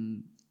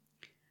become,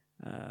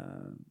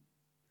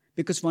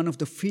 because one of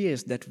the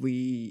fears that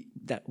we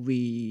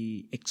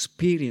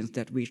experience,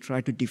 that we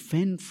try to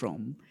defend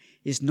from,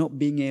 is not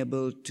being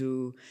able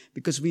to,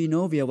 because we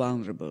know we are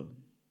vulnerable,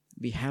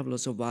 we have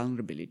lots of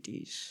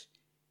vulnerabilities,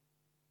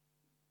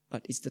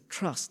 but it's the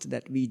trust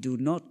that we do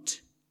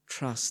not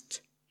trust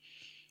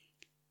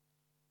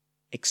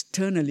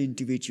external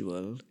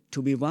individual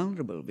to be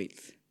vulnerable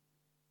with.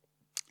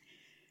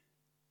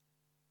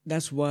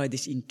 That's why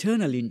this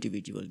internal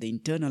individual, the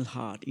internal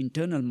heart,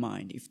 internal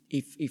mind,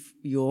 if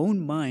your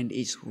own mind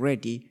is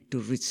ready to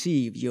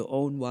receive your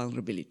own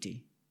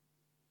vulnerability,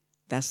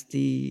 that's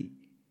the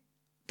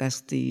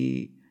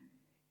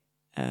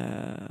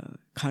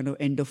kind of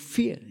end of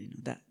fear.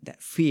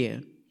 That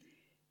fear,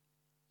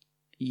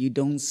 you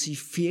don't see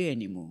fear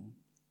anymore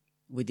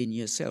within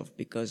yourself,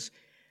 because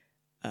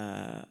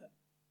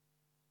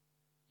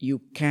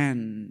you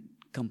can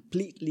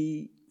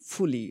completely,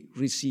 fully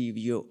receive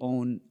your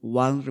own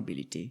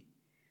vulnerability,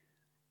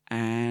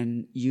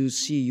 and you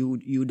see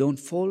you don't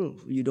fall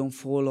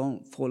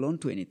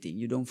onto anything,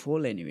 you don't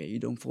fall anywhere, you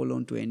don't fall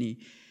onto any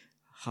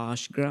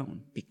harsh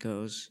ground,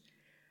 because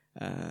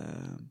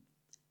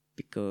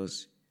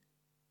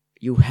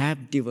you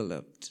have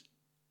developed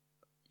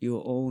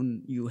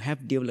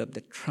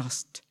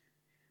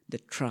the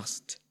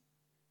trust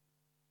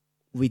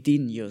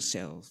within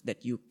yourself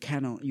that you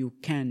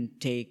can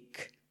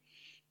take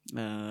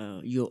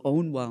your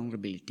own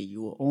vulnerability,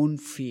 your own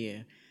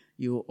fear,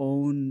 your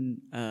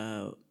own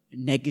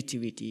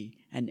negativity,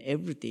 and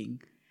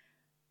everything.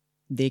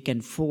 They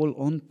can fall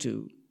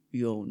onto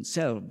your own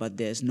self, but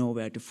there's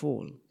nowhere to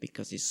fall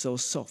because it's so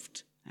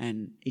soft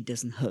and it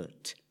doesn't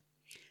hurt.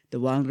 The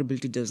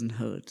vulnerability doesn't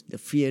hurt. The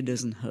fear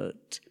doesn't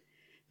hurt,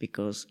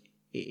 because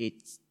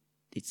it's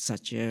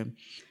such a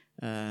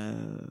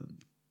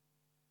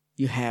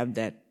you have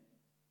that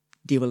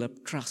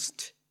developed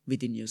trust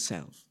within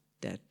yourself,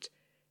 that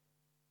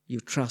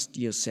you trust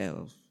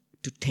yourself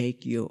to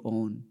take your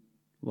own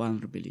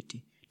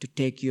vulnerability, to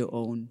take your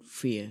own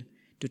fear,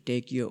 to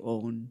take your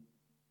own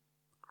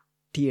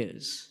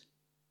tears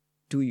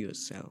to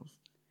yourself.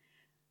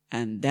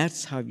 And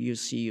that's how you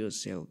see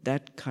yourself,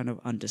 that kind of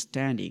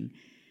understanding.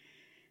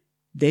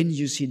 Then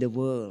you see the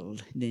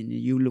world, then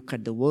you look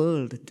at the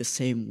world the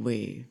same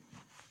way.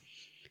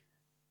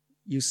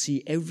 You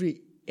see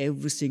every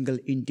single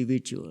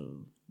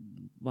individual,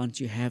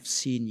 once you have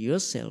seen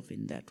yourself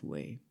in that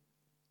way.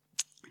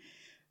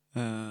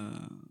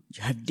 You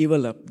have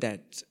developed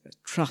that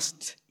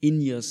trust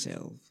in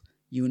yourself.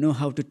 You know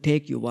how to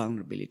take your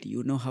vulnerability.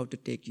 You know how to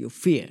take your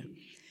fear.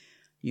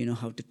 You know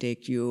how to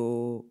take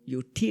your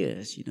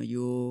tears.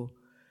 Your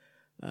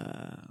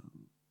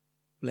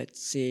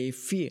let's say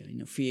fear.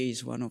 Fear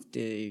is one of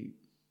the,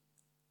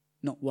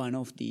 not one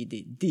of the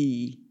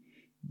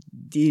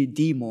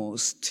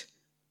most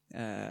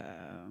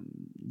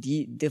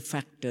the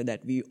factor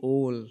that we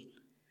all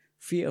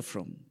fear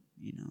from.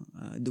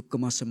 Dukkha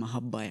massa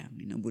mahabbaya.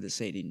 Buddha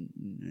said in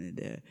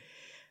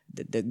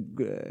the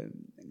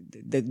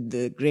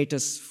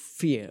greatest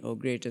fear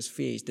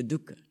is the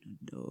dukkha.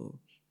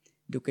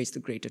 Dukkha is the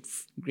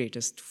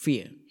greatest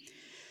fear.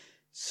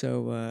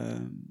 So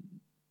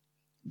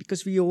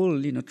because we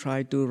all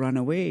try to run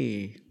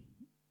away,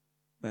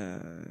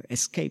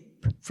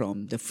 escape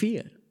from the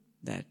fear,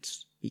 that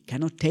we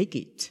cannot take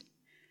it,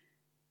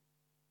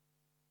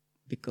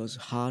 because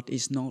heart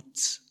is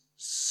not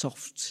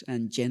soft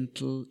and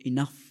gentle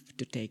enough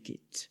to take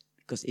it,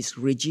 because it's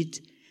rigid.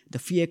 The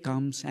fear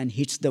comes and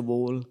hits the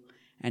wall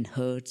and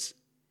hurts.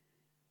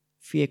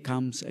 Fear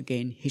comes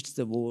again, hits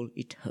the wall,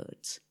 it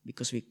hurts,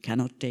 because we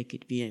cannot take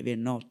it. We're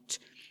not,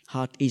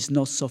 heart is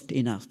not soft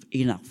enough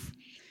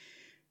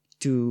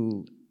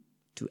to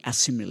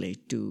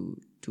assimilate,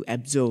 to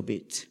absorb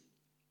it.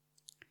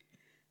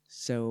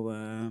 So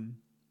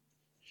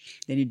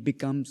then it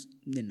becomes,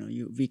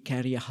 we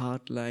carry a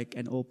heart like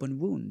an open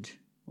wound,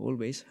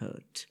 always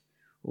hurt,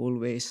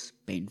 always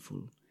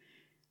painful.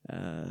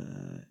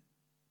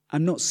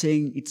 I'm not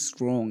saying it's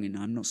wrong,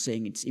 I'm not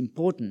saying it's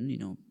important,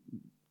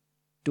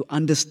 to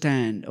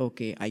understand,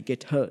 okay, I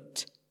get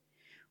hurt.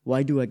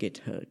 Why do I get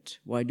hurt?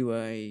 Why do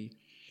I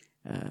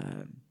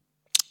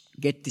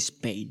get this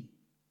pain?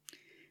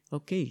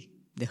 okay,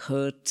 the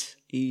hurt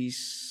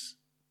is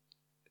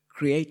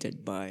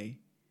created by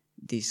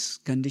this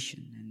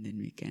condition, and then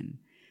we can,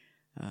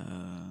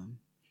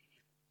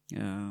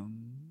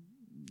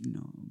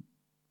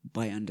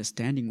 by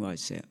understanding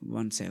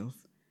oneself,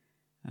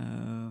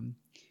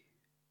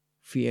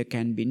 fear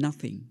can be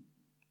nothing,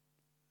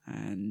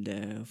 and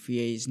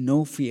fear is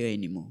no fear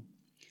anymore,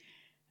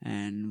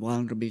 and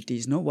vulnerability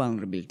is no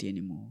vulnerability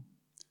anymore,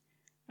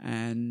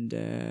 and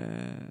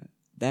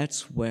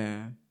that's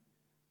where,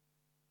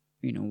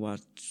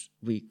 what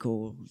we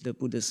call, the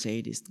Buddha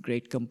said, is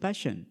great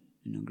compassion,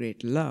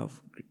 great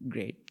love,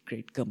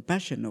 great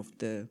compassion of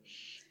the.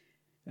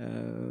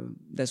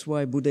 That's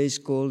why Buddha is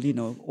called,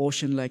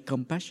 ocean-like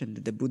compassion.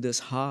 The Buddha's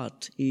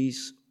heart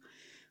is,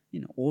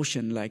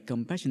 ocean-like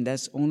compassion.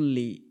 That's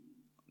only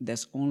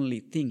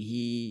thing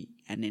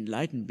an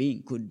enlightened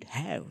being could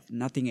have,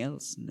 nothing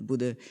else. The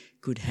Buddha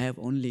could have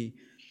only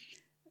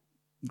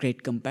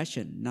great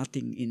compassion.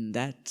 Nothing in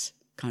that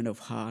kind of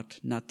heart,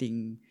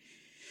 nothing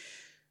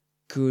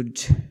could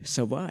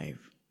survive.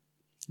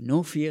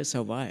 No fear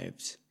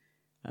survives.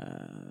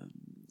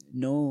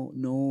 No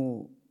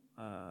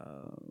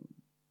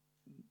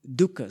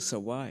dukkha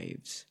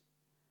survives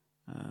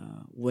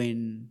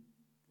when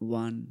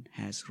one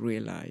has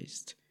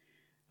realized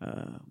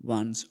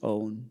one's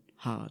own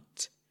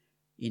heart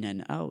in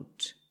and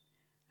out.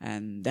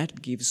 And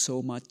that gives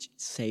so much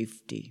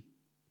safety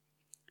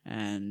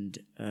and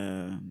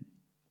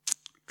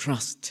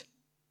trust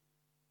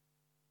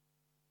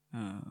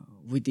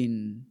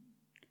within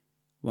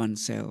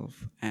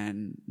oneself.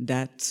 And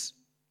that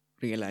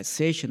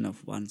realization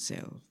of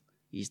oneself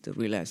is the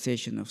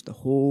realization of the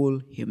whole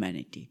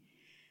humanity.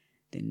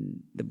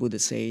 Then the Buddha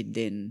said,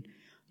 then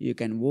you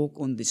can walk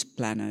on this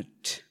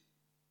planet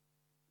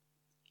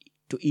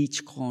to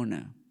each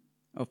corner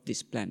of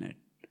this planet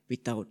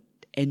without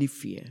any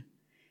fear.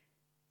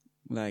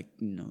 Like,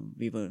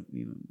 the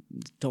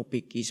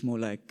topic is more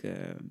like,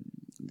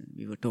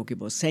 we were talking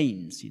about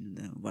saints,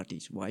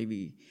 why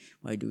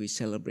do we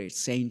celebrate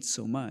saints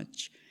so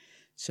much?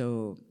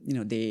 So,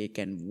 they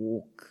can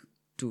walk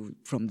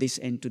from this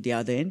end to the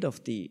other end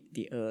of the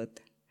earth.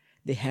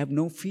 They have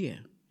no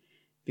fear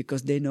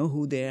because they know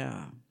who they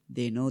are.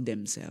 They know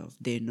themselves.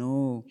 They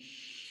know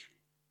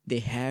they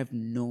have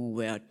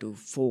nowhere to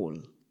fall.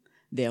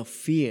 Their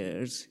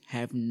fears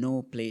have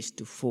no place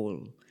to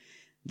fall.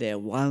 Their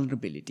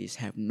vulnerabilities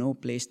have no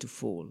place to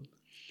fall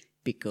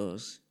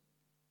because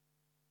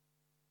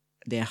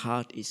their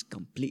heart is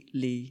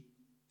completely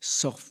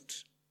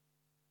soft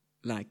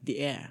like the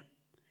air.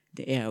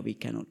 The air, we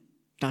cannot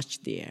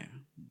touch the air.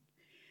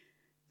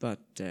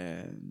 But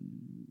the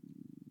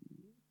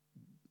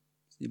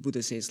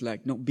Buddha says,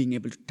 like not being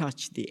able to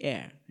touch the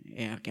air.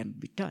 Air can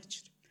be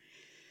touched.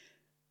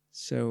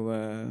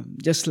 So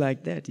just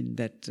like that, in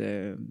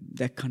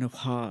that kind of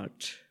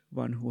heart,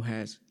 one who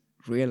has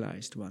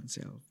realized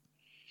oneself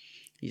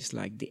is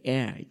like the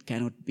air. It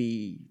cannot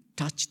be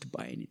touched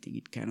by anything.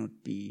 It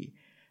cannot be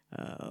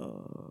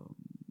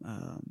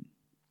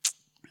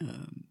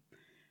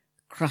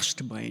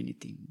crushed by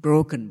anything,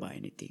 broken by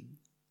anything.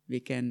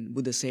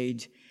 Buddha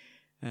said,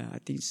 I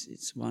think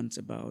it's once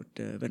about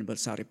Venerable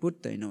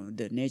Sariputta,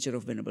 the nature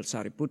of Venerable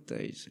Sariputta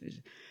is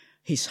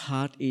his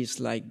heart is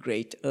like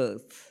great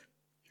earth.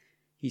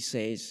 He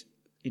says,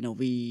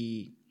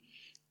 we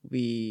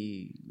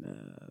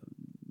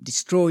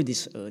destroy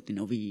this earth,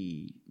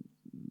 we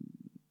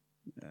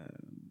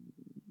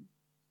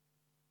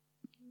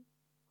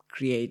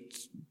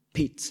create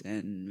pits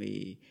and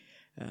we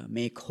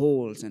make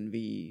holes and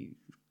we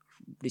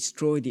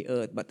destroy the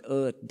earth, but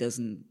earth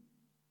doesn't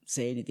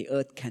say anything. The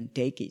earth can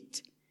take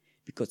it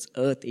because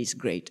earth is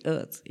great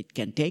earth. It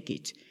can take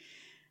it.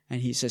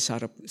 And he says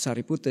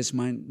Sariputta's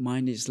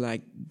mind is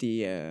like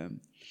the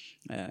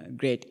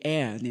great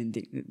air,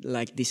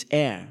 like this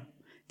air.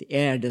 The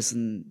air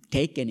doesn't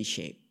take any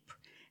shape,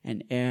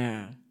 and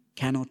air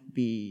cannot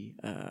be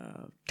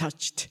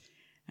touched,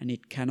 and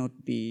it cannot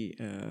be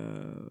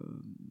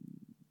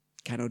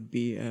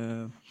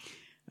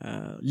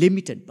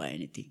limited by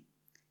anything.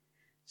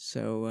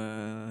 So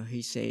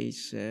he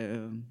says,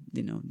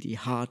 the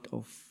heart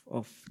of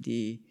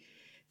the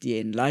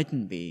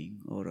enlightened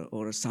being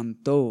or a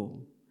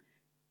santo,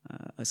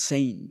 a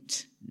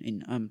saint.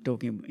 I'm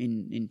talking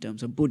in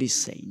terms of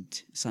Buddhist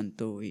saint.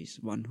 Santo is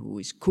one who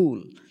is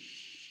cool.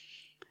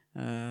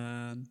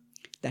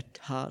 That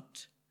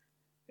heart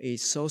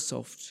is so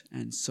soft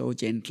and so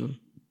gentle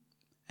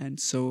and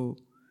so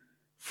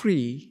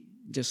free,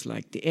 just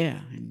like the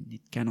air, and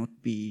it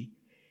cannot be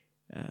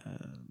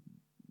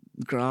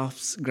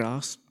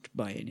grasped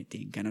by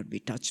anything, cannot be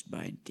touched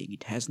by anything.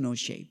 It has no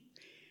shape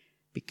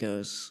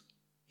because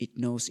it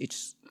knows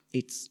its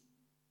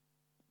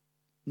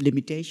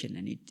limitation,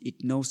 and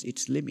it knows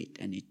its limit,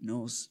 and it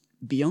knows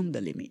beyond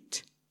the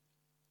limit.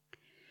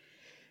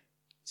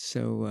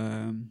 So,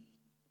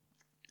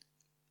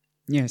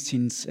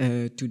 since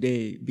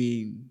today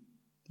being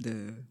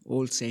the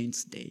All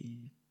Saints'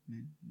 Day,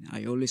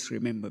 I always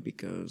remember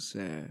because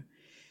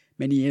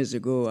many years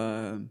ago,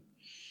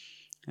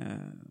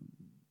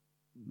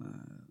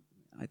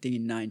 I think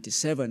in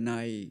 97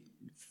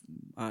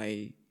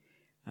 I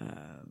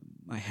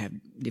have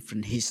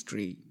different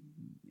history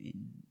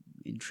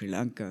in Sri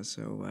Lanka.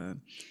 So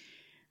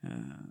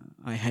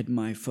I had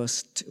my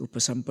first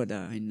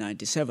Upasampada in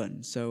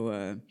 97.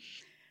 So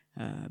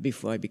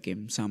before I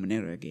became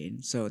Samanera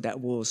again. So that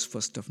was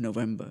 1st of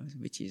November,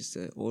 which is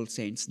All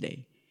Saints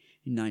Day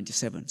in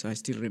 97. So I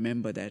still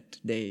remember that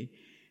day.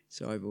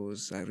 So I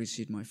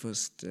received my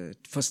first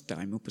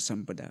time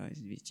Upasampada,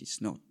 which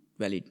is not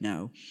valid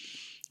now,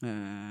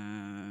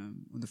 on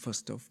the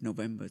 1st of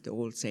November, the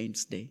All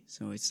Saints Day.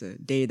 So it's a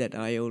day that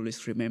I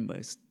always remember.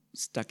 It's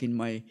stuck in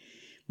my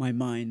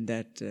mind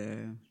that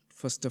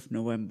 1st of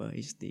November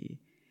is the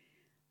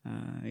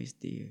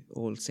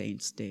All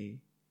Saints Day.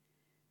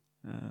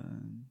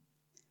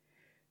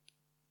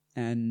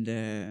 And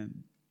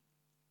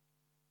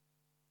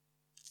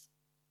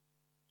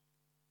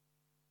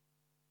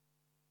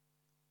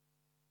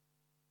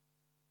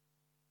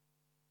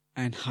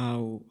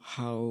how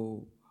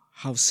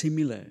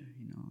similar,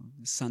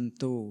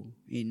 Santo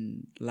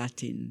in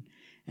Latin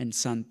and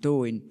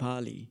Santo in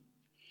Pali.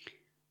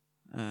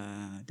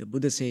 The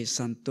Buddha says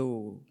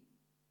Santo,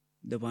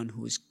 the one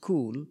who is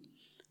cool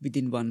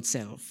within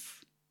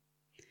oneself.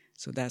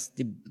 So that's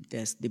the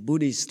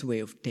Buddhist way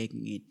of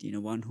taking it,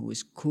 one who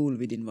is cool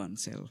within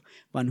oneself,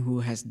 one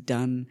who has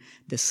done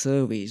the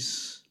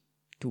service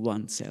to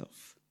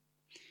oneself.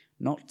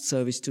 Not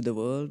service to the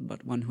world,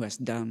 but one who has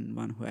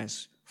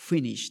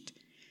finished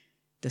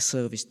the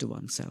service to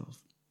oneself.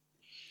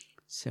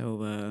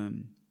 So,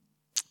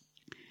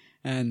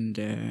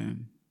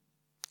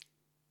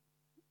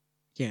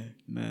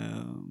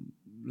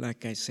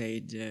 like I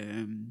said,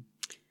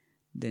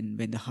 then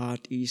when the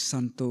heart is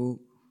Santo,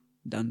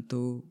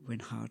 Danto, when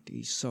heart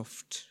is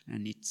soft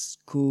and it's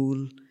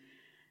cool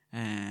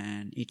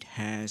and it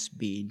has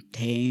been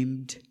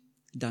tamed.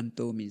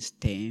 Danto means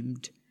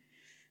tamed,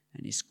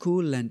 and it's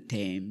cool and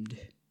tamed,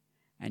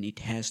 and it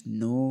has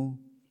no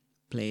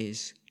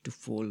place to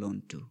fall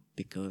onto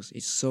because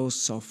it's so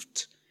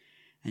soft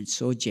and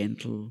so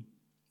gentle,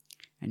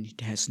 and it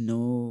has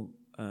no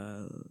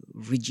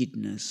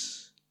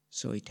rigidness,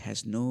 so it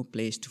has no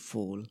place to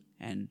fall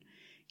and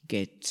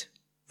get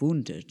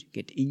wounded,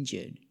 get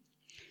injured.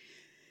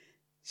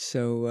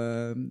 So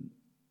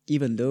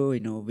even though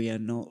we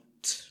have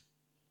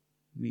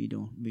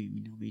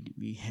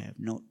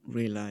not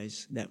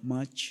realized that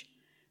much,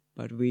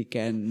 but we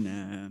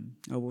can.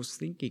 I was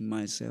thinking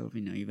myself,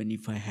 even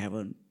if I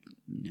haven't,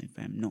 if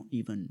I'm not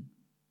even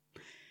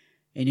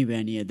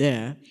anywhere near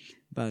there,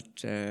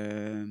 but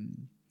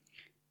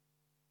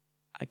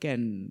I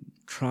can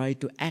try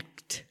to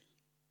act,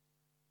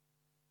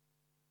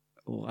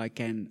 or I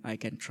can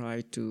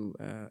try to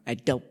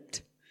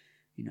adopt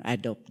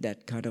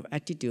that kind of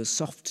attitude,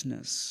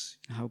 softness.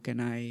 How can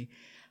I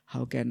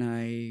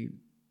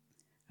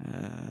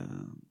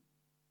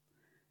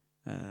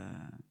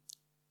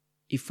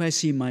if I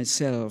see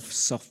myself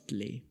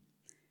softly,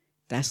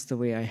 that's the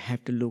way I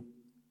have to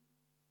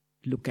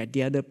look at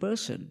the other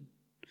person.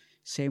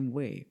 Same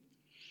way.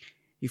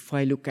 If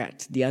I look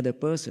at the other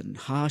person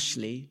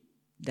harshly,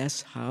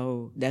 that's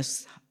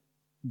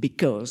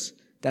because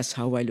that's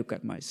how I look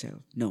at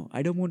myself. No,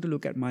 I don't want to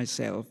look at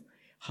myself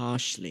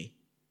harshly,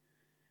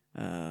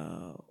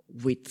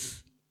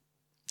 with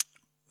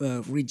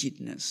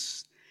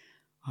rigidness.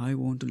 I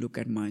want to look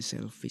at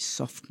myself with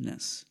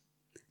softness,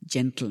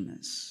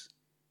 gentleness.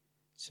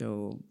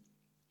 So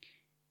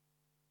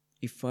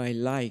if I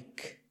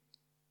like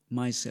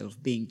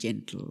myself being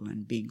gentle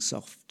and being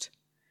soft,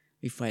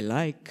 if I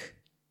like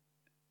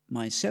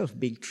myself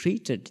being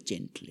treated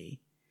gently,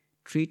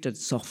 treated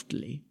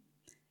softly,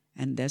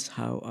 and that's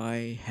how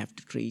I have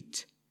to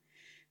treat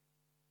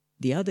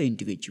the other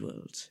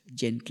individuals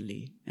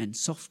gently and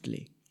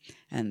softly.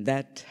 And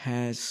that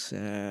has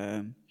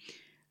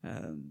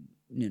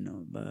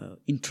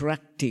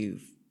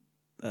interactive,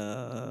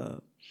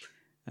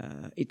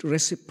 it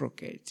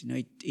reciprocates,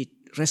 it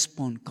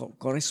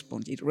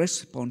corresponds. It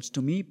responds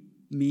to me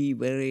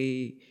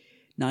very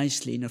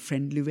nicely in a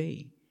friendly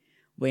way.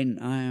 When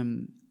I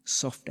am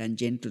soft and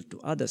gentle to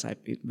others,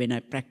 when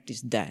I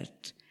practice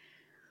that,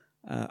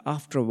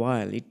 after a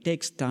while, it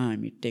takes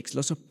time, it takes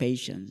lots of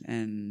patience,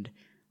 and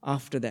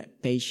after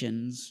that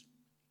patience,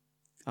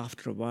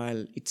 after a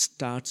while, it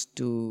starts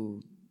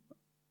to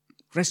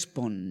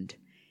respond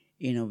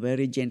in a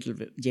very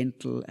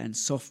gentle and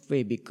soft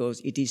way, because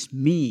it is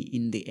me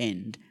in the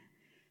end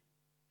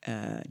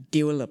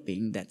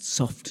developing that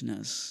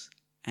softness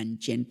and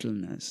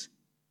gentleness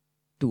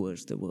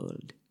towards the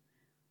world.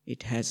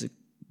 It has a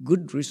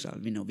good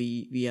result.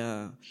 We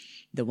are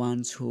the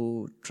ones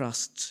who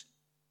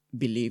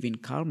believe in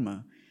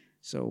karma.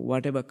 So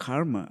whatever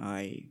karma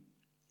I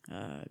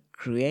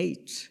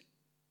create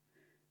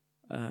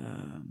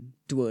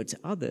towards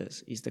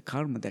others is the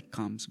karma that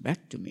comes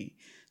back to me.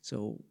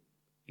 So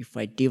if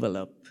I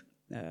develop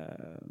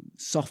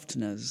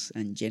softness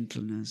and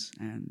gentleness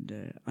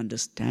and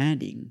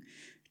understanding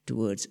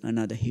towards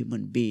another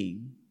human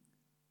being,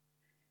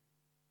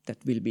 that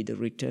will be the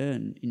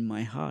return in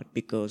my heart,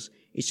 because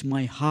it's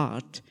my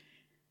heart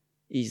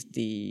is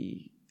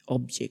the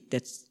object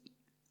that's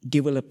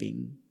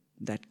developing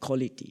that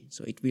quality.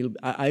 So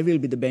I will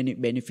be the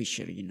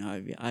beneficiary.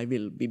 I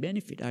will be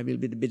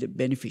the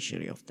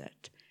beneficiary of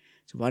that.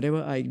 So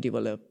whatever I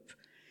develop,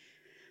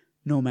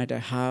 no matter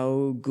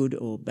how good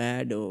or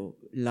bad or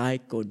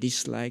like or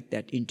dislike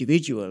that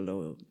individual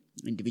or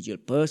individual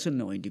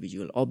person or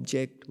individual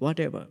object,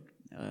 whatever,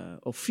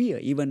 or fear,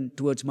 even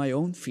towards my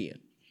own fear.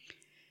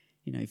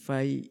 If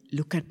I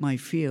look at my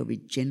fear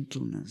with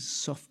gentleness,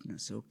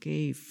 softness,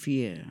 okay,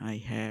 fear, I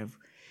have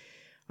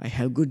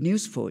good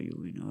news for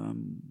you.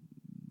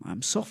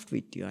 I'm soft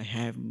with you. I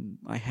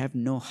have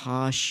no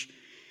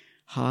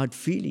hard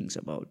feelings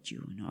about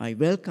you. I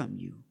welcome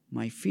you,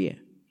 my fear.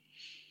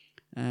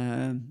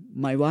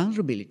 My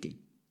vulnerability.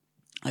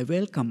 I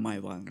welcome my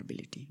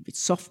vulnerability with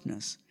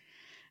softness.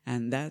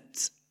 And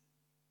that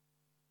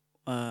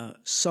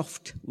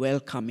soft,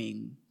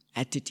 welcoming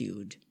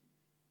attitude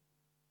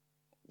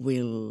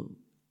will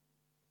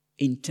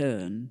in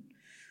turn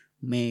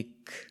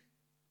make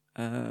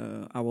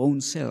our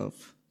own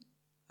self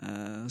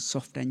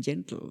soft and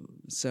gentle.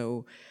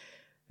 So,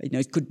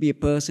 it could be a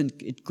person,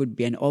 it could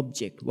be an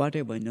object,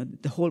 whatever.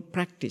 The whole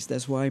practice.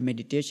 That's why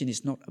meditation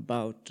is not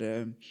about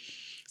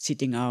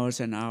sitting hours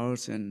and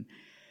hours and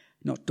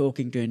not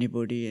talking to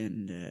anybody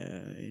and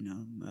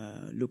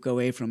look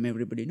away from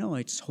everybody. No,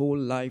 it's whole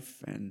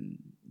life, and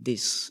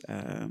this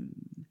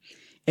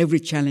every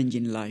challenge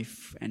in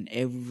life and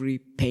every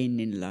pain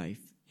in life,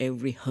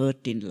 every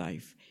hurt in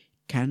life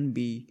can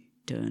be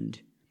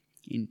turned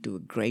into a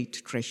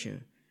great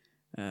treasure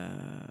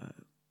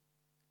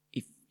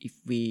if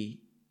we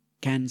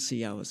can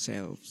see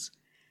ourselves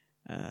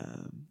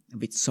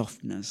with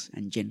softness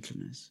and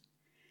gentleness.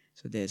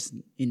 So there's,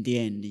 in the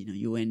end,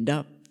 you end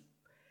up,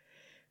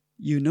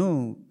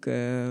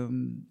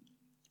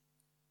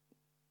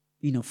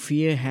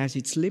 fear has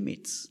its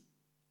limits.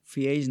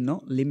 Fear is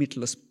not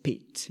limitless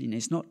pit.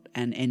 It's not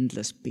an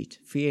endless pit.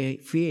 Fear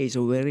is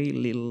a very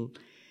little.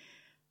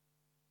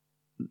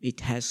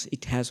 It has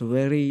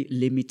very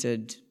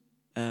limited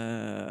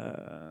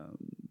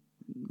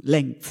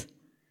length.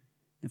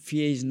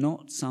 Fear is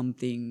not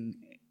something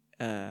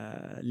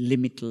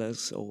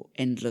limitless or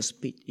endless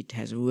pit. It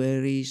has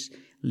very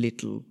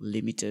little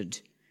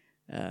limited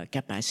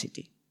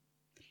capacity.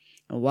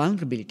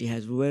 Vulnerability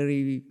has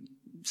very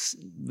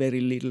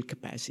little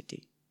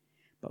capacity.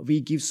 But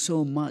we give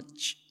so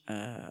much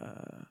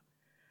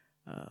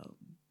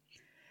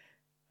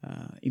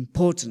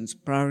importance,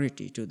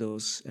 priority to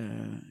those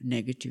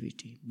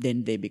negativity.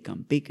 Then they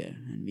become bigger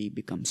and we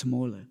become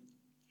smaller.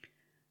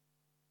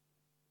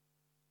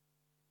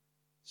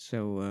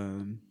 So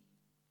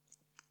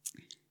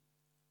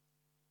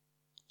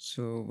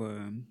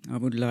I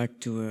would like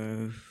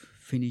to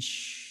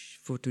finish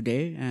for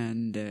today,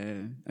 and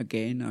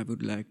again I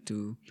would like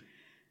to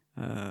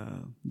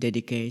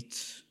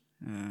dedicate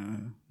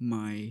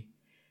my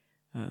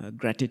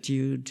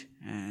gratitude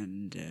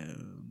and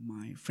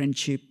my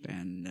friendship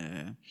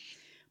and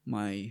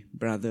my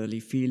brotherly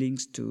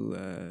feelings to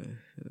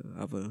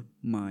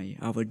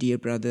our dear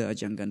brother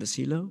Ajahn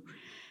Gandasilo,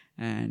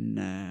 and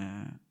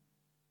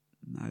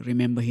I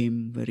remember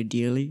him very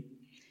dearly.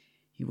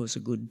 He was a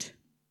good,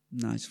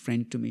 nice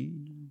friend to me.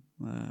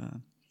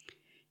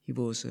 He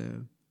was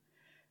a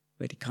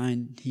very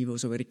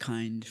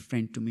kind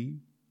friend to me,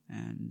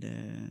 and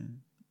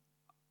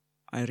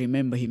I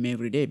remember him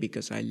every day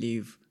because I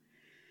live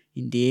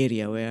in the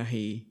area where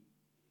he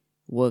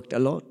worked a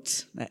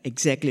lot,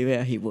 exactly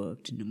where he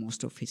worked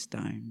most of his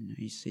time.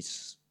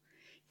 He's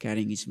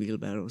carrying his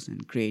wheelbarrows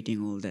and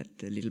creating all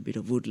that little bit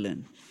of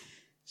woodland.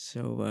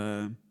 So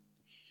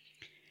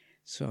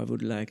I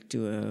would like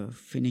to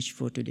finish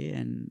for today,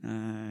 and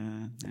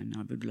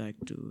I would like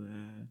to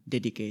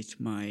dedicate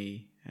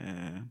my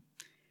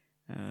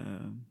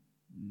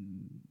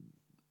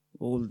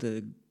all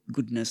the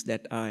goodness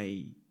that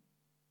I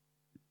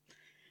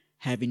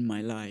have in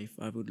my life.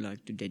 I would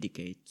like to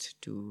dedicate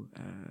to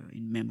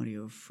in memory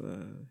of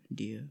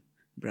dear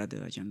brother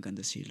Ajahn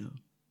Gandasilo.